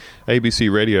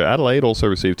 ABC Radio Adelaide also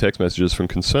received text messages from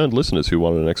concerned listeners who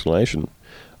wanted an explanation.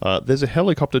 There's a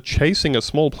helicopter chasing a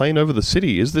small plane over the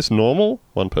city. Is this normal?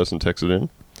 One person texted in.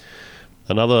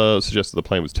 Another suggested the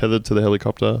plane was tethered to the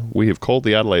helicopter. We have called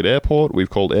the Adelaide Airport, we've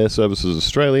called Air Services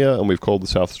Australia, and we've called the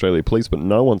South Australia Police, but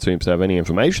no one seems to have any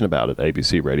information about it,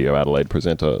 ABC Radio Adelaide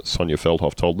presenter Sonia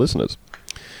Feldhoff told listeners.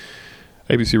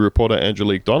 ABC reporter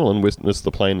Angelique Donnellan witnessed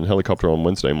the plane and helicopter on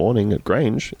Wednesday morning at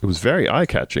Grange. It was very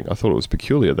eye-catching. I thought it was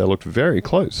peculiar. They looked very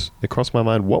close. It crossed my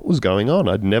mind what was going on.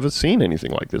 I'd never seen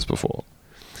anything like this before.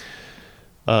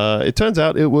 It turns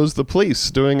out it was the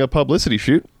police doing a publicity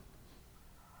shoot.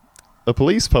 A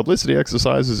police publicity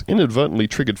exercise has inadvertently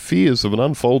triggered fears of an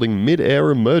unfolding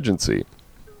mid-air emergency.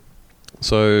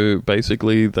 So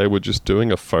basically, they were just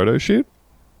doing a photo shoot.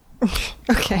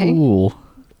 Okay. cool.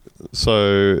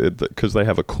 So, because they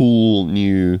have a cool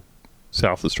new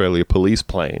South Australia police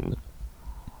plane,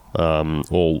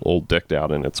 all decked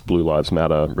out in its Blue Lives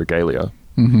Matter regalia,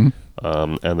 and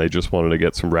they just wanted to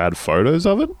get some rad photos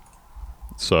of it.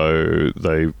 So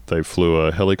they flew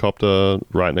a helicopter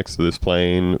right next to this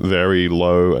plane, very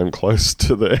low and close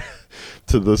to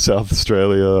the South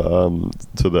Australia,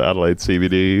 to the Adelaide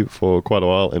CBD for quite a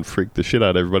while, and freaked the shit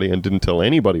out of everybody and didn't tell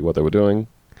anybody what they were doing.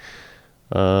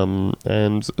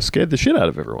 And scared the shit out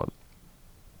of everyone.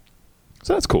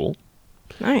 So that's cool.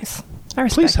 Nice. I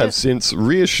respect Police have it. since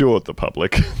reassured the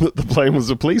public that the plane was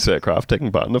a police aircraft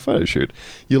taking part in a photo shoot.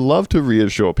 You love to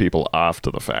reassure people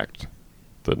after the fact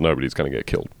that nobody's going to get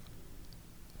killed.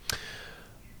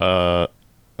 A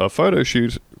photo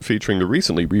shoot featuring the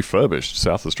recently refurbished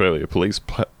South Australia Police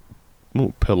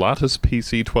Pilatus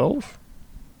PC-12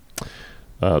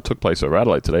 took place over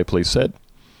Adelaide today, police said.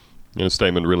 In a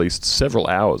statement released several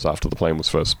hours after the plane was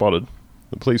first spotted,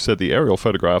 the police said the aerial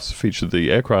photographs featured the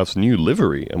aircraft's new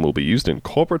livery and will be used in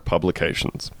corporate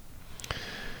publications.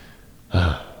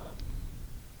 Good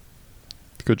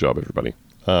job, everybody.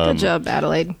 Good job,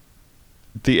 Adelaide.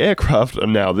 The aircraft,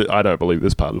 and now I don't believe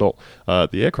this part at all,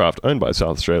 the aircraft owned by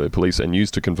South Australia Police and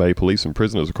used to convey police and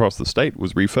prisoners across the state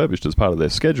was refurbished as part of their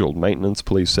scheduled maintenance,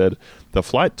 police said. The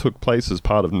flight took place as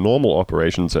part of normal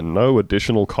operations and no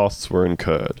additional costs were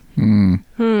incurred.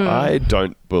 I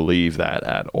don't believe that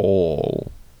at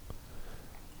all.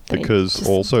 Because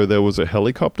also there was a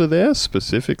helicopter there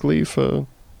specifically for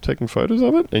taking photos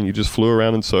of it, and you just flew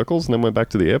around in circles and then went back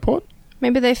to the airport?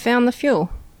 Maybe they found the fuel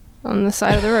on the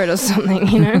side of the road or something,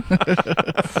 you know?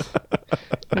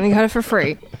 And they got it for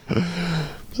free.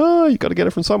 Oh, you got to get it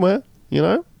from somewhere, you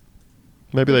know?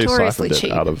 Maybe they Notoriously siphoned it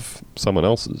cheap. out of someone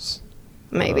else's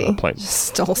Maybe. plane. Just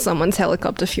stole someone's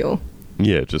helicopter fuel.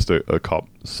 Yeah, just a cop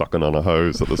sucking on a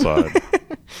hose at the side.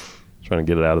 Trying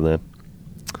to get it out of there.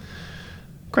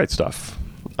 Great stuff.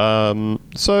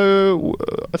 So,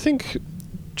 I think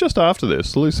just after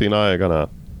this, Lucy and I are going to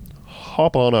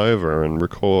hop on over and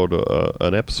record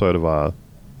an episode of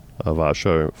our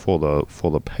show for the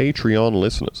Patreon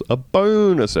listeners, a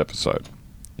bonus episode,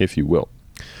 if you will.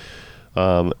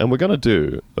 And we're going to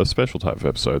do a special type of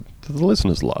episode that the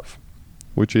listeners love,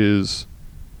 which is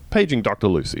Paging Dr.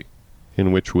 Lucy,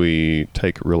 in which we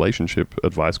take relationship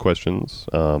advice questions.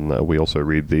 We also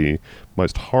read the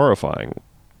most horrifying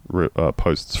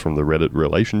posts from the Reddit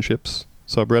relationships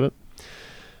subreddit.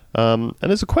 And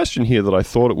there's a question here that I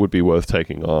thought it would be worth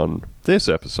taking on this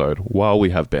episode while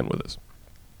we have Ben with us.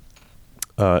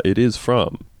 It is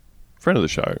from friend of the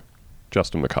show,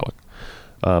 Justin McCulloch.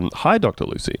 Hi, Dr.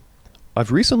 Lucy.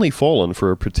 I've recently fallen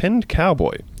for a pretend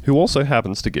cowboy who also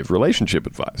happens to give relationship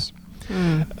advice.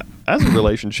 As a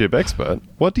relationship expert,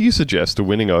 what do you suggest to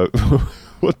winning over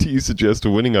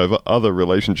other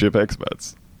relationship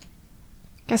experts?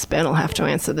 Guess Ben will have to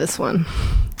answer this one.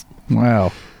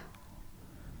 Wow.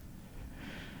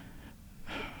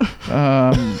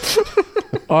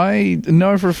 I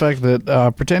know for a fact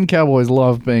that pretend cowboys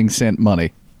love being sent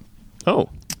money. Oh.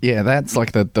 Yeah, that's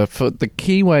like the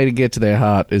key way to get to their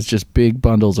heart is just big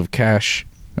bundles of cash,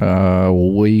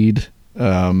 weed.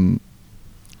 That's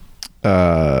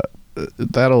a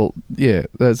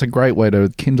great way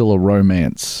to kindle a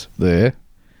romance there.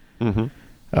 Mm-hmm.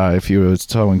 If you were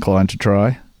so inclined to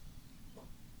try.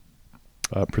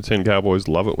 Pretend cowboys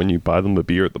love it when you buy them a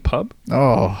beer at the pub.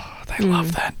 Oh, they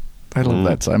love that. They love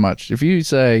that so much. If you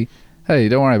say, hey,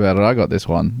 don't worry about it, I got this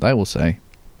one, they will say,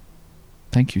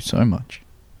 thank you so much.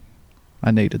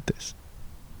 I needed this.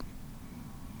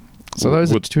 So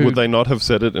those are two... Would they not have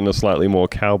said it in a slightly more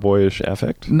cowboyish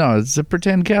affect? No, it's a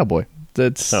pretend cowboy.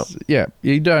 That's... Oh. Yeah,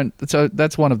 you don't... So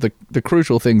that's one of the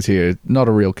crucial things here. Not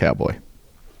a real cowboy.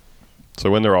 So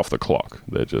when they're off the clock,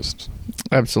 they're just...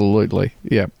 Absolutely,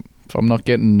 yeah. If I'm not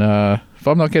getting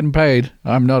paid,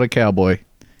 I'm not a cowboy.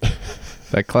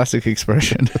 That classic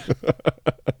expression.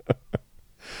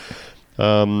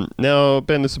 Now,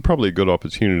 Ben, this is probably a good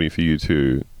opportunity for you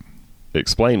to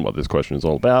explain what this question is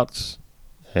all about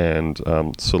and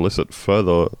solicit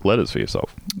further letters for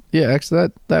yourself. Yeah, actually,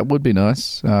 that would be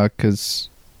nice because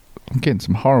I'm getting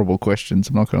some horrible questions,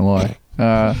 I'm not going to lie.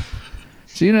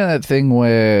 So you know that thing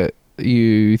where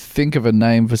you think of a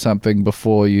name for something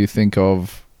before you think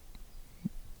of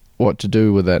what to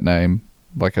do with that name,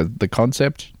 like the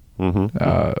concept? Mm-hmm.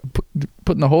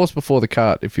 Putting the horse before the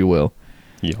cart, if you will.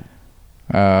 Yeah.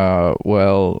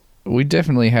 Well, we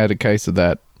definitely had a case of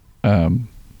that.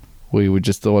 We would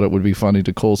just thought it would be funny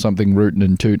to call something rootin'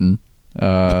 and tootin'.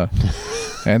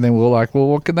 And then we were like, well,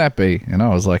 what can that be? And I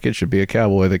was like, it should be a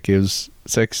cowboy that gives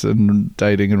sex and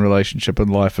dating and relationship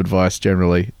and life advice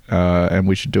generally. And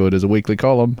we should do it as a weekly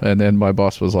column. And then my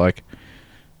boss was like,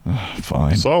 oh,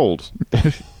 fine. Sold.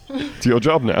 It's your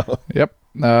job now. Yep.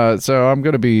 So I'm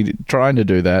going to be trying to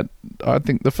do that. I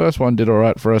think the first one did all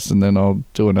right for us, and then I'll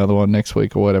do another one next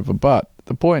week or whatever. But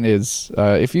the point is,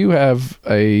 if you have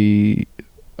a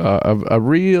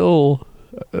real,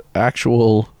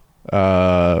 actual,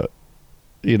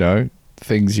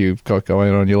 things you've got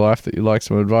going on in your life that you like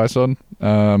some advice on,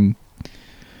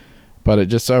 but it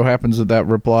just so happens that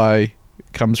reply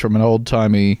comes from an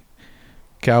old-timey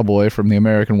cowboy from the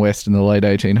American West in the late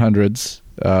 1800s,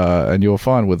 and you're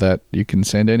fine with that, you can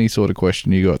send any sort of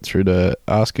question you got through to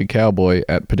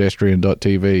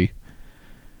askacowboy@pedestrian.tv,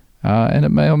 and it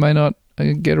may or may not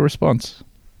get a response.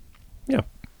 Yeah.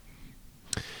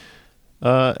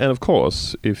 And of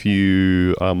course, if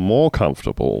you are more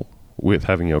comfortable with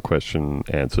having your question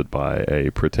answered by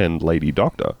a pretend lady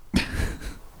doctor,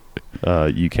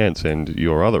 you can send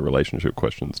your other relationship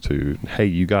questions to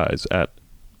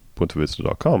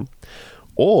heyuguys@puntavista.com,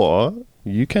 or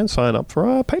you can sign up for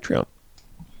our Patreon.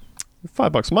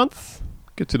 $5 a month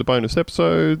gets you the bonus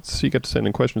episodes. You get to send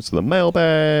in questions to the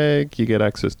mailbag. You get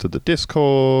access to the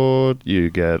Discord. You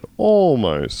get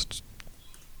almost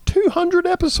 200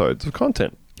 episodes of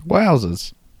content.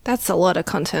 Wowzers. That's a lot of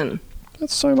content.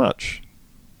 That's so much.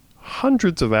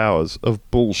 Hundreds of hours of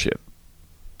bullshit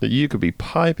that you could be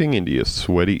piping into your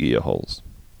sweaty ear holes.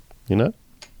 You know?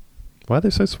 Why are they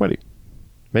so sweaty?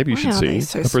 Maybe you should see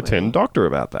a pretend doctor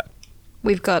about that.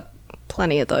 We've got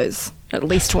plenty of those. At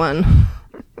least one.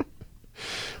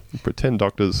 Pretend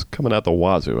doctors coming out the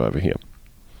wazoo over here.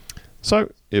 So,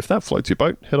 if that floats your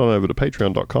boat, head on over to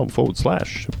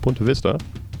patreon.com/Punta Vista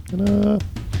and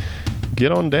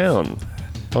get on down.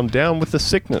 On down with the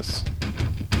sickness.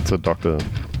 It's a doctor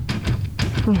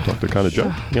kind of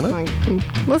joke, you know?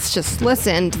 Let's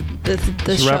end the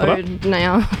show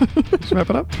now. Let's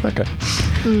wrap it up? Okay.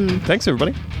 Thanks,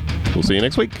 everybody. We'll see you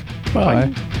next week.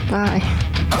 Bye. Bye.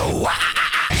 Oh,